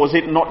wasallam, or was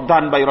it not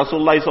done by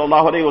Rasulullah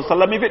sallallahu alayhi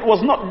wasallam? If it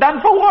was not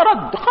done, fahuwa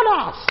rad,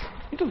 khalas.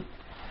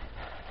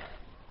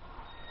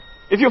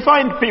 If you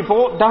find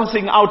people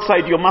dancing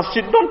outside your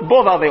masjid, don't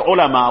bother the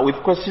ulama with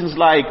questions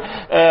like,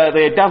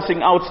 they're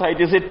dancing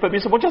outside, is it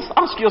permissible? Just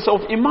ask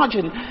yourself,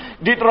 imagine,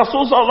 did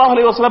Rasul sallallahu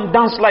alayhi wasallam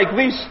dance like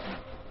this?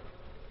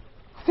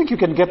 I think you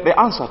can get the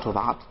answer to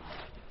that.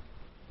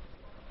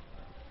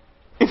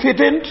 If he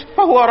didn't,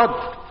 fahuwa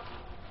rad.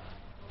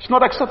 It's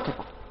not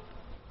acceptable.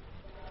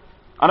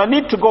 And I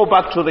need to go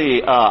back to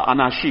the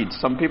anashid.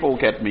 Some people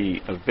get me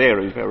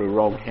very, very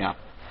wrong here.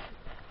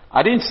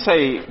 I didn't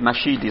say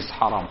nasheed is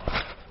haram.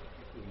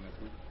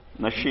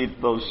 Nasheed,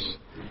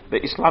 the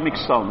Islamic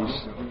songs.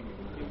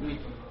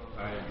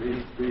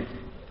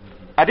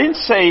 I didn't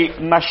say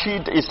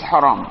nasheed is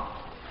haram.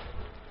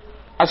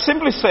 I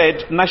simply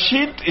said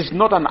nasheed is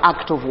not an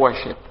act of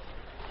worship.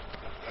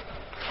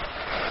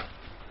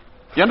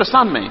 You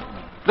understand me?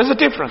 There's a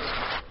difference.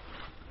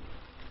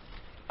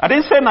 I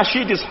didn't say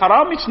nasheed is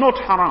haram, it's not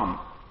haram.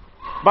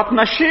 But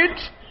nasheed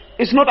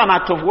is not an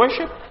act of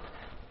worship,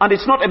 and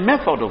it's not a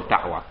method of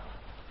da'wah.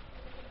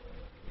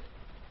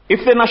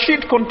 If the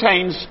nasheed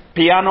contains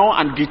piano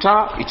and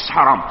guitar, it's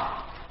haram.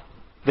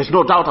 There's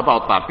no doubt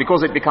about that,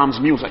 because it becomes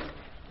music.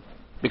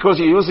 Because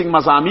you're using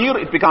mazamir,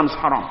 it becomes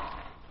haram.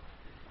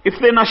 If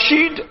the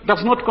nasheed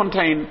does not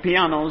contain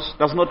pianos,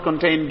 does not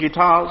contain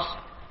guitars,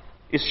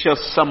 it's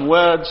just some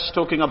words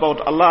talking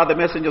about Allah, the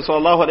Messenger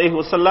sallallahu alaihi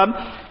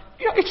wasallam,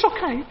 yeah, it's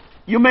okay.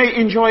 You may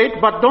enjoy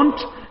it, but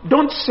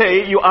don't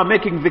say you are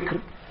making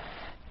dhikr.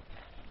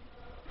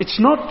 It's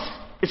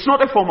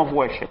not a form of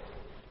worship.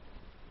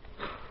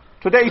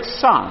 Today it's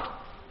sad.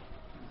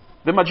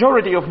 The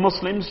majority of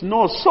Muslims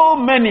know so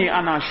many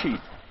anashid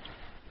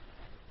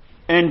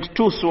and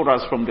 2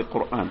 surahs from the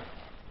Quran.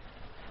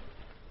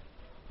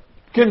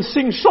 Can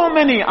sing so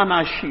many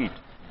anashid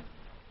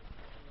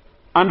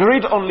and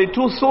read only 2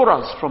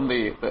 surahs from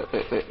the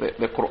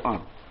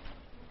Quran.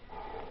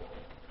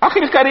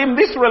 Akhil Karim,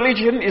 this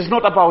religion is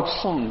not about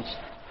songs.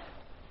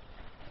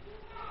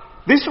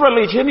 This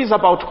religion is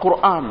about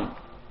Quran.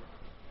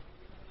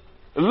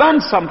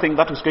 Learn something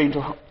that is going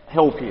to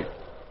help you.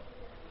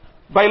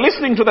 By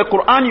listening to the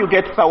Quran, you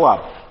get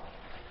thawab.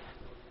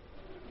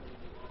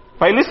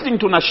 By listening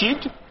to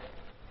nasheed,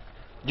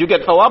 you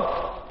get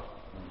thawab.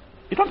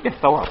 You don't get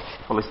thawab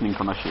for listening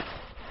to nasheed.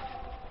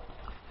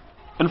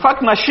 In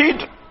fact,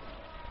 nasheed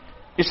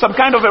is some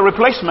kind of a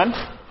replacement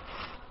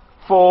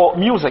for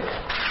music.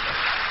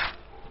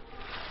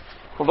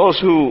 For those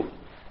who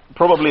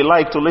probably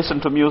like to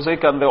listen to music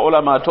and the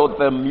ulama taught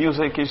them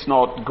music is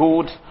not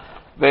good,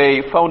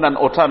 they found an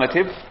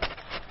alternative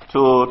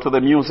to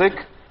the music.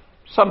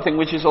 Something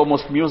which is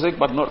almost music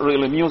but not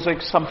really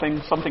music,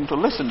 something to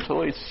listen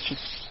to. It's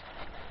just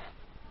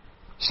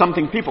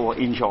something people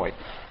enjoy.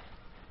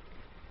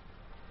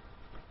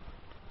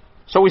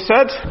 So we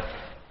said,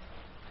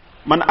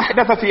 Man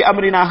ahdatha fi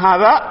amrina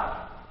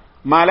hadha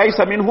ma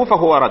laysa minhu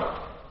fahuwa rad.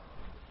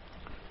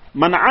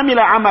 Man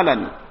amila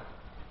amalan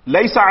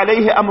laysa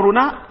alayhi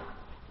amruna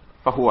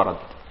fahuwa rad.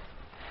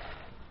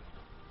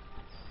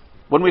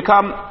 When we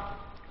come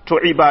to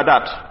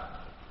ibadat,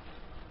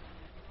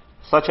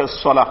 such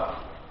as salah,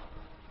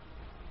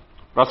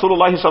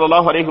 Rasulullah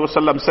sallallahu alayhi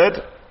wasallam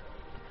said,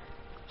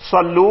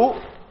 Sallu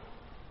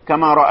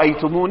kama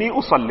ra'aytumuni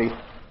usalli.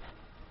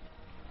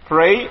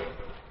 Pray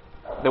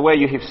the way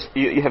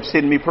you have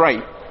seen me pray.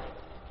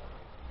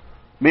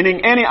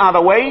 Meaning any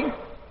other way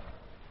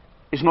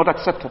is not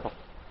acceptable.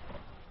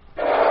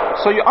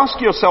 So you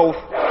ask yourself,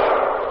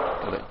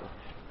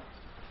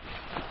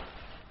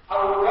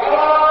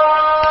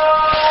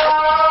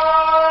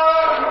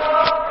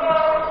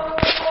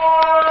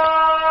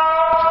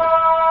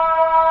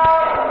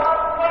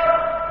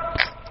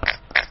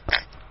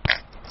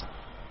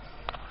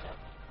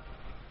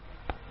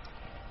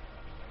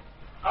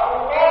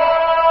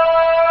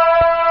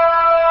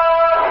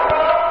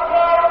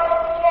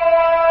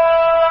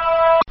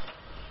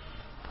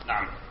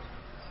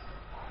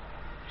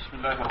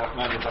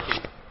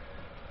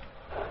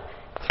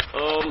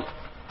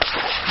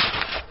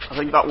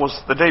 think that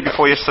was the day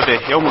before yesterday,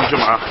 Yawm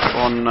al-Jum'ah,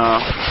 on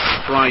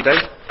Friday,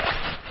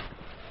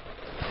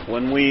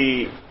 when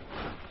we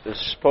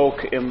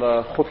spoke in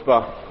the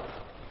khutbah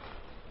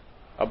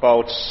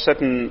about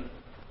certain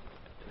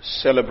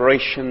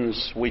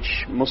celebrations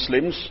which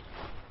Muslims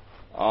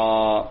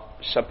are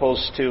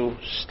supposed to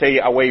stay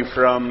away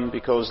from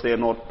because they are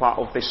not part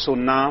of the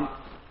Sunnah.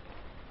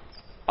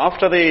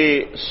 After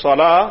the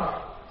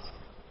Salah,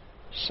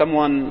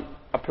 someone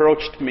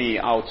approached me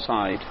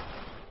outside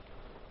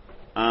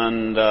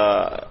and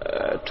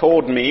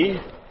told me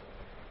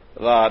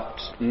that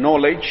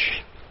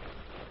knowledge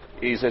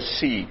is a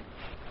sea.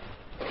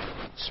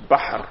 It's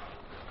Bahr.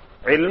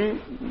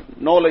 Ilm,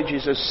 knowledge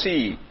is a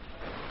sea.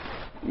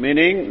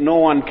 Meaning no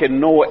one can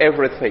know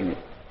everything.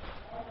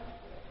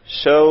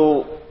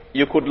 So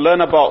you could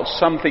learn about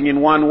something in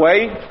one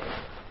way,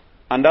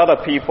 and other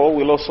people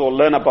will also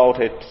learn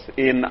about it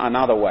in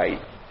another way.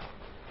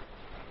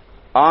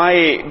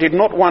 I did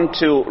not want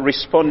to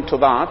respond to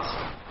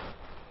that,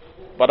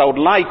 but I would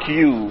like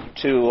you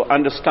to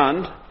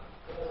understand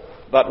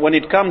that when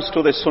it comes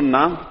to the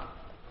Sunnah,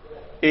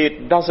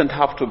 it doesn't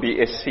have to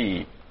be a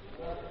sea.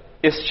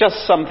 It's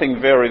just something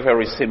very,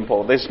 very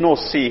simple. There's no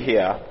sea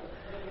here.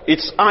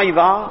 It's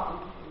either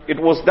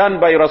it was done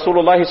by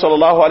Rasulullah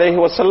sallallahu alaihi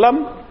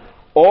wasallam,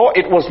 or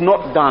it was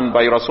not done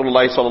by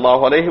Rasulullah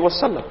sallallahu alaihi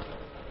wasallam.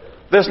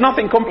 There's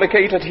nothing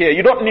complicated here.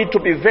 You don't need to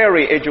be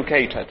very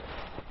educated.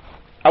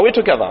 Are we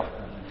together?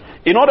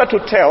 In order to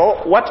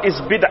tell what is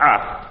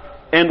bid'ah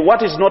and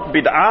what is not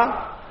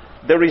bid'ah,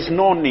 there is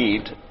no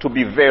need to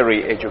be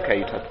very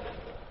educated.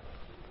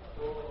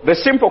 The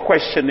simple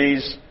question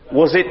is,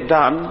 was it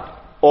done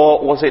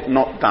or was it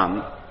not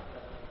done?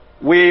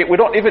 We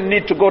don't even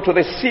need to go to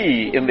the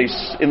sea in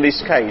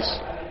this case.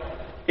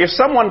 If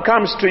someone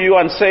comes to you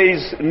and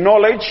says,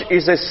 knowledge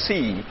is a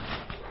sea,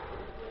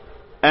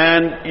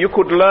 and you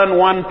could learn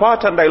one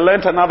part and I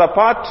learnt another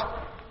part,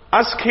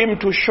 ask him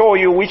to show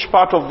you which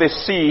part of the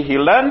sea he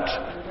learnt,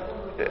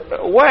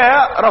 where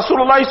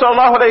Rasulullah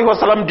sallallahu alaihi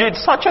wasallam did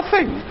such a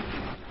thing.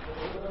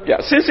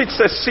 Yeah, since it's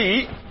a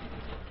sea,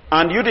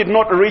 and you did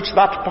not reach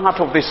that part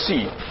of the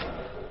sea,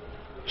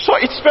 so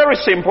it's very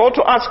simple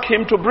to ask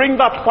him to bring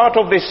that part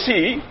of the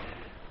sea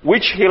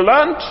which he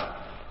learnt,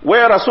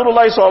 where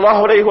Rasulullah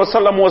sallallahu alaihi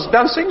wasallam was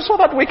dancing, so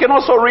that we can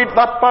also read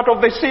that part of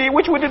the sea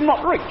which we did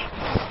not reach.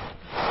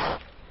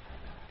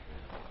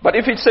 But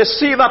if it's a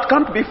sea that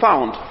can't be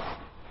found,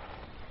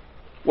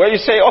 where you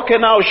say, okay,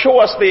 now show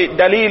us the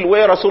dalil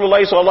where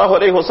Rasulullah sallallahu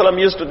alaihi wasallam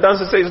used to dance,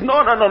 he says,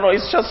 no,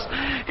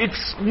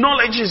 it's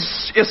knowledge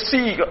is a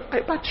sea.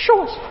 But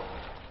show us.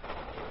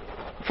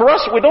 For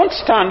us, we don't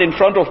stand in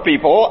front of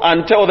people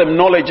and tell them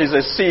knowledge is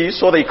a sea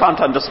so they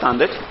can't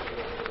understand it.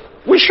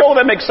 We show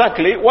them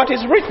exactly what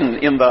is written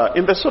in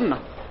the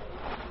Sunnah.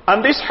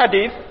 And this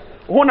hadith,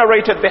 who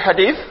narrated the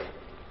hadith?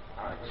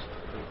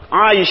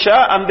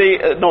 ʼAishah, and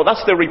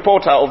that's the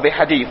reporter of the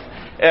hadith.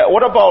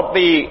 What about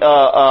the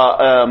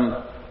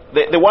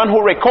one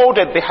who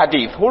recorded the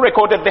hadith? Who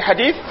recorded the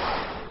hadith?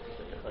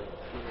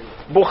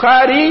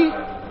 Bukhari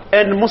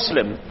and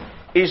Muslim.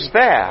 Is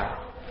there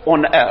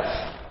on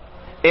earth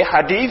a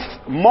hadith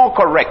more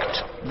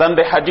correct than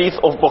the hadith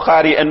of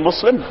Bukhari and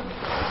Muslim?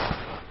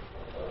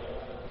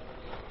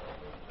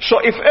 So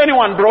if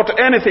anyone brought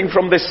anything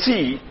from the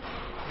sea,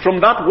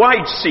 from that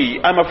wide sea,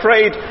 I'm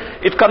afraid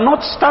it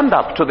cannot stand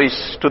up to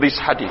this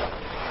hadith.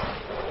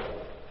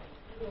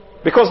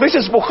 Because this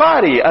is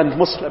Bukhari and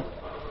Muslim.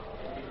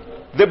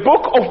 The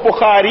book of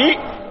Bukhari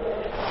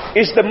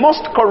is the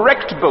most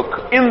correct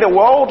book in the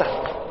world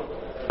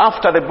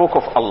after the book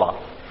of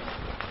Allah.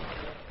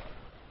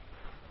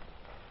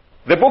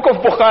 The book of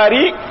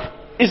Bukhari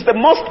is the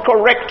most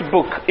correct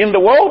book in the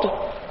world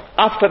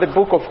after the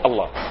book of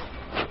Allah.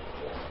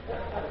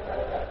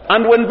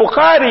 And when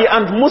Bukhari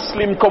and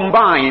Muslim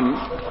combine,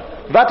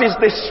 that is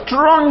the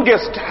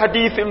strongest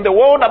hadith in the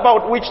world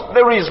about which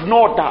there is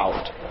no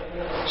doubt.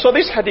 So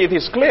this hadith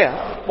is clear.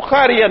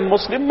 Bukhari and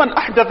Muslim, من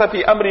أحدث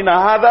في أمرنا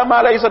هذا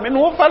ما ليس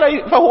منه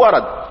فهو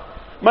رد.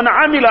 من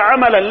عمل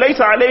عملا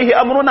ليس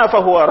عليه أمرنا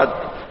فهو رد.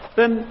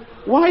 Then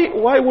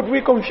why would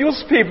we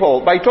confuse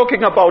people by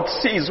talking about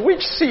seas?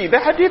 Which sea? The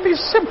hadith is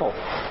simple.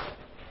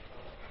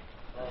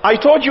 I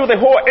told you the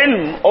whole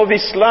ilm of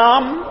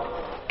Islam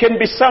can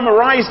be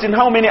summarized in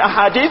how many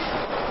ahadith?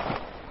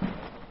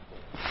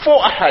 4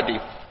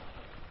 ahadith,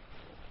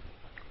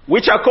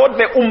 which are called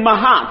the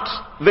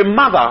ummahat, the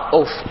mother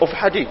of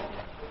hadith.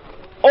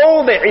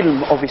 All the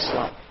ilm of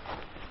Islam,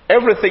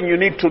 everything you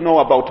need to know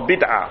about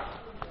bid'ah,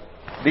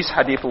 this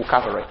hadith will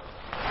cover it.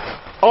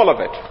 All of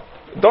it.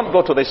 Don't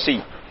go to the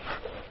sea.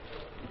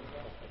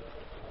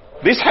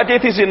 This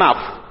hadith is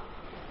enough.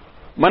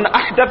 من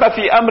أحدث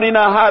في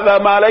أمرنا هذا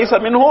ما ليس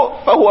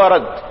منه فهو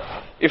رد.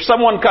 If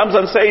someone comes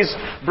and says,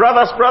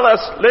 brothers,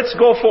 let's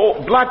go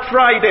for Black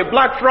Friday.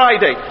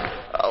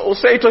 I'll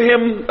say to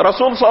him,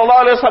 Rasul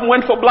sallallahu alayhi wa sallam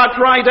went for Black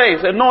Friday.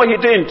 He said, no, he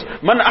didn't.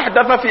 من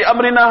أحدث في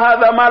أمرنا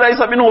هذا ما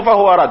ليس منه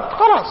فهو رد.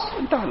 خلاص,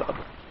 انتهى الأمر.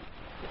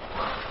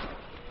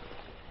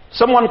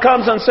 Someone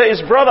comes and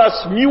says, brothers,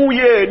 New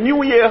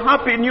Year,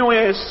 Happy New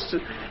Year.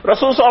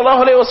 Rasul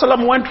sallallahu alayhi wa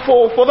sallam went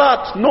for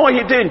that. No,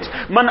 he didn't.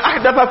 Man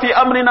ahdatha fi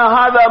amrina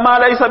hadha ma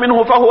laysa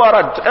minhu fahuwa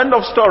rad. End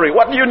of story.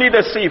 What do you need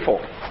a sea for?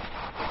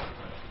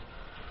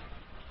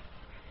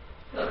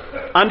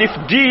 And if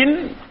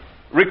deen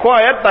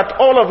required that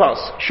all of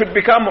us should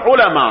become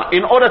ulama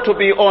in order to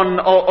be on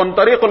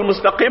tariq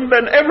al-mustaqim,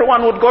 then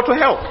everyone would go to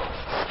hell.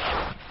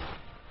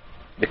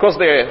 Because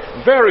there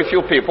are very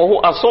few people who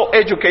are so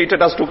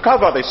educated as to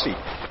cover the sea.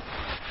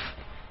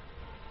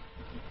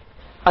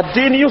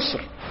 Ad-din yusr.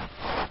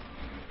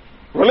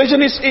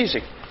 Religion is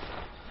easy.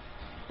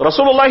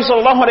 Rasulullah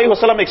sallallahu alayhi wa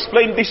sallam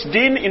explained this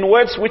deen in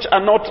words which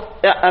are not,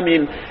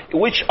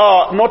 which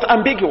are not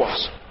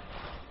ambiguous.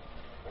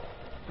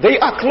 They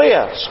are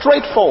clear,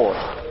 straightforward.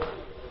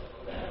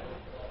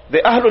 The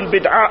Ahlul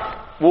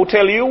Bid'ah will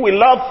tell you, we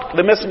love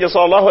the Messenger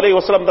sallallahu alayhi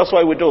wa sallam, that's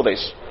why we do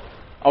this.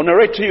 I'll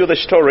narrate to you the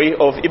story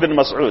of Ibn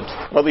Mas'ud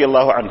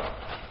radiyallahu anhu.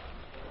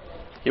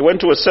 He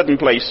went to a certain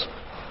place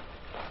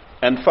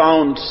and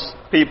found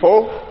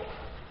people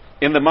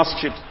in the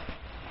masjid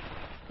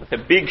with a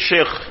big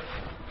sheikh,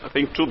 I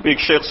think 2 big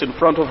sheikhs in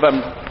front of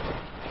them,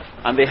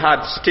 and they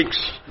had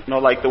sticks,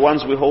 like the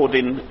ones we hold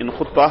in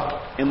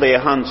khutbah, in their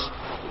hands.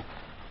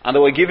 And they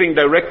were giving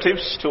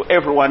directives to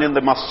everyone in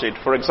the masjid.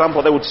 For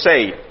example, they would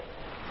say,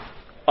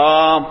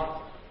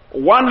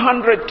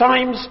 100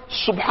 times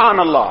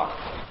Subhanallah.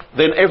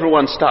 Then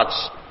everyone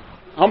starts.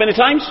 How many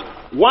times?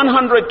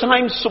 100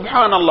 times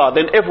Subhanallah.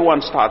 Then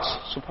everyone starts.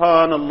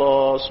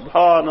 Subhanallah,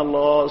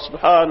 Subhanallah,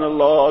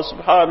 Subhanallah,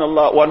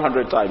 Subhanallah,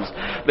 100 times.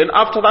 Then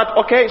after that,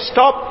 okay,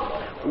 stop.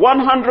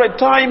 100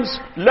 times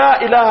La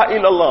ilaha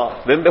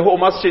illallah. Then the whole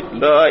masjid,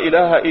 La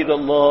ilaha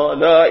illallah,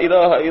 La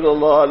ilaha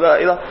illallah, La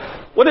ilaha.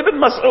 When Ibn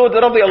Mas'ud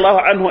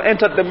radiallahu anhu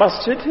entered the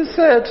masjid, he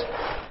said,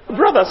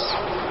 brothers,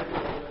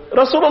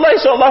 Rasulullah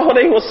sallallahu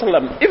alayhi wa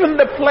sallam, even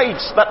the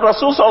plates that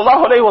Rasul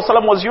sallallahu alayhi wa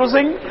sallam was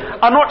using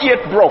are not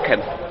yet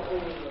broken.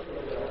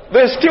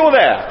 They're still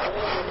there.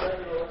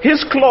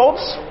 His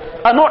clothes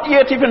are not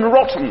yet even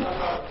rotten.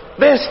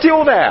 They're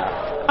still there.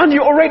 And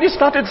you already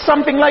started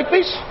something like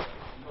this?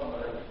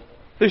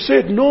 They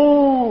said,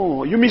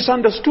 no, you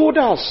misunderstood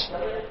us.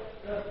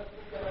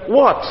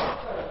 What?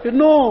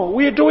 No,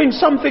 we're doing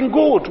something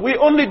good. We're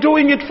only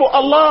doing it for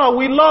Allah.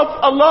 We love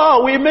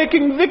Allah. We're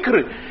making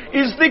dhikr.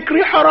 Is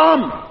dhikr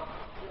haram?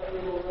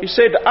 He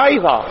said,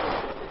 either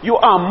you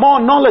are more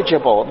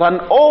knowledgeable than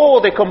all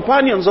the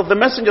companions of the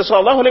Messenger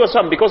sallallahu alaihi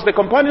wasallam, because the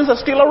companions are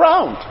still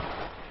around.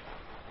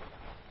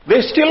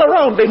 They're still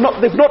around. They've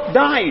not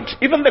died.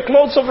 Even the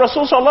clothes of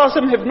Rasul sallallahu alaihi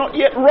wasallam have not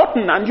yet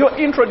rotten, and you're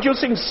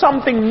introducing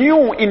something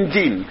new in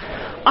deen.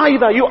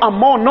 Either you are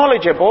more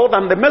knowledgeable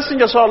than the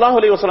Messenger sallallahu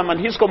alaihi wasallam and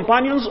his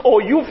companions,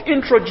 or you've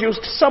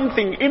introduced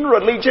something in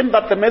religion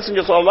that the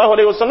Messenger sallallahu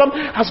alaihi wasallam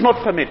has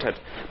not permitted.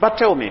 But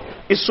tell me,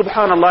 is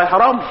Subhanallah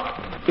haram?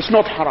 It's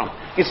not haram.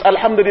 Is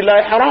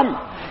Alhamdulillah haram?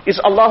 Is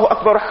Allahu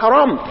Akbar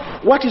haram?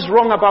 What is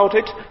wrong about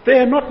it?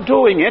 They are not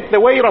doing it the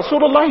way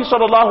Rasulullah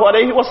sallallahu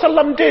alaihi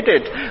wasallam did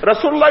it.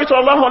 Rasulullah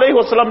sallallahu alaihi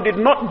wasallam did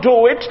not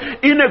do it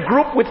in a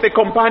group with the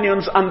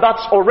companions, and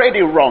that's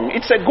already wrong.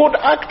 It's a good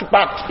act,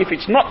 but if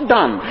it's not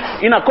done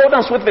in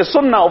accordance with the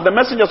sunnah of the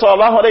Messenger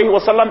sallallahu alaihi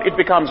wasallam, it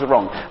becomes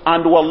wrong.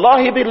 And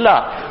wallahi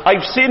billah,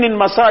 I've seen in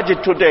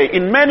masajid today,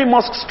 in many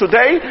mosques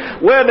today,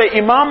 where the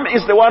imam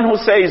is the one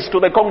who says to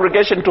the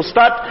congregation to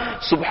start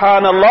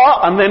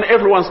Subhanallah, and then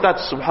everyone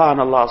starts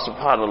Subhanallah,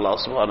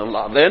 Subhanallah,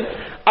 Subhanallah. Then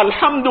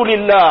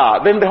Alhamdulillah.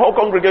 Then the whole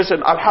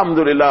congregation,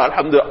 Alhamdulillah,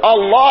 Alhamdulillah,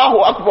 Allahu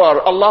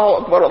Akbar,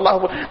 Allahu Akbar,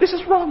 Allahu Akbar. This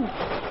is wrong.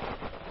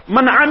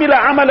 Man amila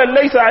amalan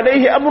laysa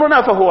alayhi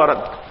amruna fahuwa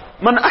rad.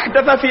 Man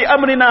ahdatha fi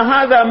amrina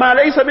hadha ma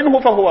laysa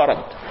minhu fahuwa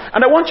rad.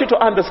 And I want you to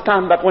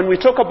understand that when we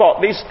talk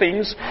about these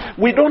things,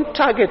 we don't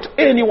target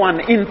anyone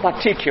in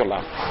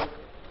particular.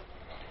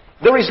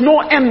 There is no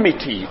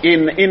enmity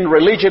in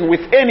religion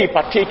with any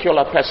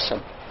particular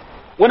person.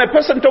 When a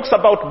person talks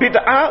about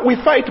bid'ah, we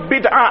fight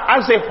bid'ah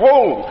as a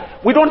whole.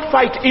 We don't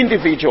fight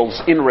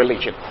individuals in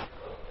religion.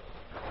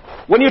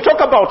 When you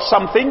talk about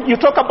something, you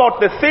talk about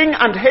the thing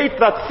and hate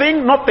that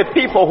thing, not the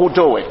people who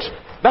do it.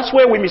 That's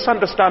where we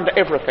misunderstand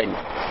everything.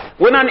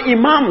 When an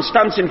imam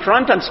stands in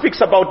front and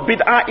speaks about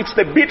bid'ah, it's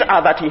the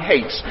bid'ah that he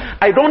hates.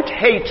 I don't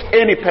hate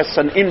any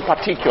person in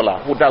particular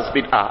who does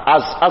bid'ah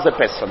as a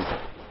person.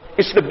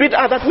 It's the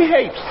bid'ah that we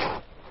hate.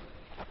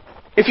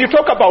 If you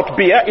talk about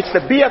beer, it's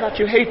the beer that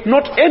you hate,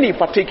 not any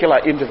particular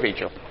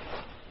individual.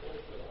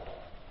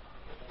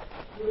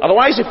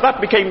 Otherwise, if that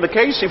became the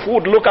case, if we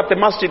would look at the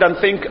masjid and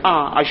think,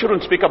 I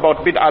shouldn't speak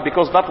about bid'ah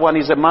because that one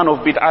is a man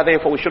of bid'ah,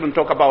 therefore we shouldn't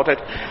talk about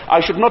it.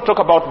 I should not talk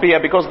about beer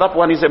because that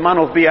one is a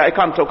man of beer, I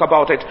can't talk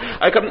about it.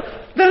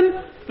 Then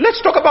let's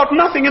talk about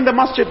nothing in the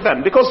masjid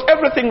then, because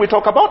everything we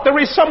talk about,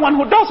 there is someone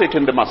who does it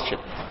in the masjid.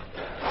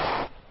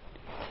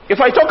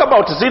 If I talk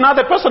about zina,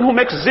 the person who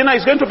makes zina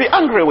is going to be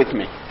angry with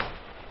me.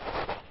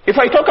 If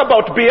I talk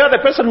about beer,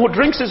 the person who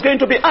drinks is going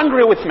to be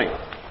angry with me.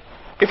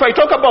 If I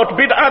talk about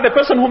bid'ah, the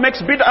person who makes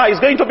bid'ah is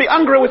going to be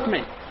angry with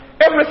me.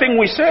 Everything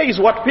we say is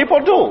what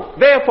people do.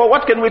 Therefore,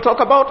 what can we talk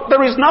about?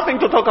 There is nothing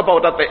to talk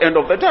about at the end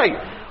of the day.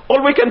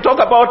 All we can talk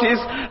about is,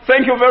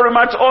 thank you very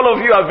much, all of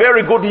you are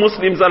very good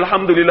Muslims,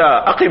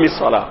 alhamdulillah, aqimis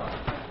salah.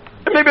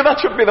 Maybe that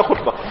should be the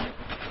khutbah.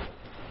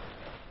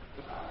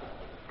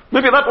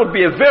 Maybe that would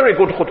be a very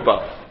good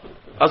khutbah.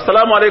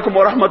 Assalamu alaikum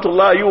wa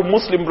rahmatullah, you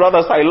Muslim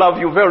brothers, I love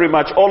you very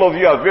much. All of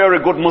you are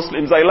very good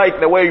Muslims. I like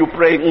the way you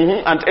pray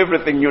and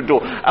everything you do.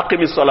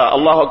 Aqimis salah,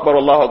 Allahu Akbar,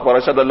 Allahu Akbar,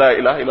 ashhadu an la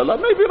ilaha illallah.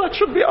 Maybe that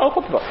should be our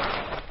khutbah.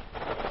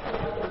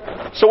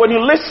 So when you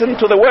listen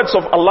to the words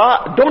of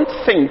Allah, don't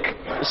think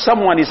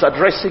someone is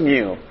addressing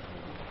you.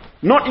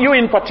 Not you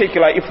in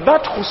particular. If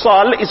that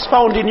khusal is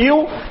found in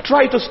you,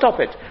 try to stop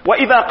it.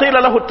 وَإِذَا قِيلَ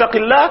لَهُ اتَّقِ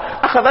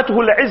اللَّهِ أَخَذَتْهُ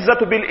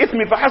الْعِزَّةُ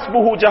بِالْإِثْمِ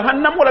فَحَسْبُهُ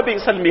جَهَنَّمُ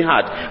وَلَبِئْسَ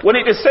الْمِهَادُ. When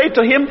it is said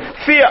to him,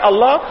 fear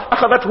Allah,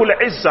 أَخَذَتْهُ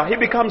الْعِزَّةُ, he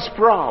becomes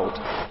proud.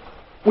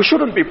 We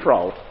shouldn't be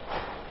proud.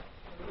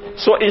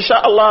 So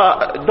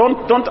inshallah,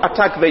 don't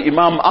attack the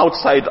Imam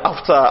outside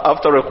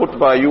after a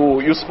khutbah.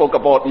 You spoke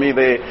about me.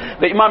 The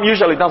Imam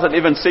usually doesn't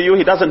even see you.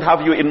 He doesn't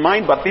have you in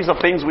mind. But these are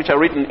things which are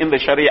written in the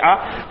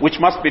Sharia, which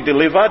must be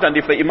delivered. And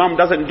if the Imam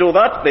doesn't do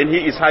that, then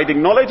he is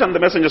hiding knowledge. And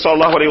the Messenger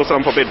sallallahu alaihi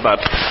wasallam forbid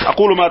that.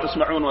 أقول ما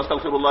تسمعون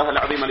وأستغفر الله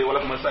العظيم لي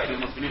ولكم ولسائر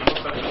المسلمين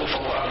فاستغفروه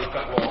وهو أهل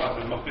التقوى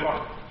وأهل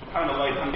المغفرة. سبحان الله.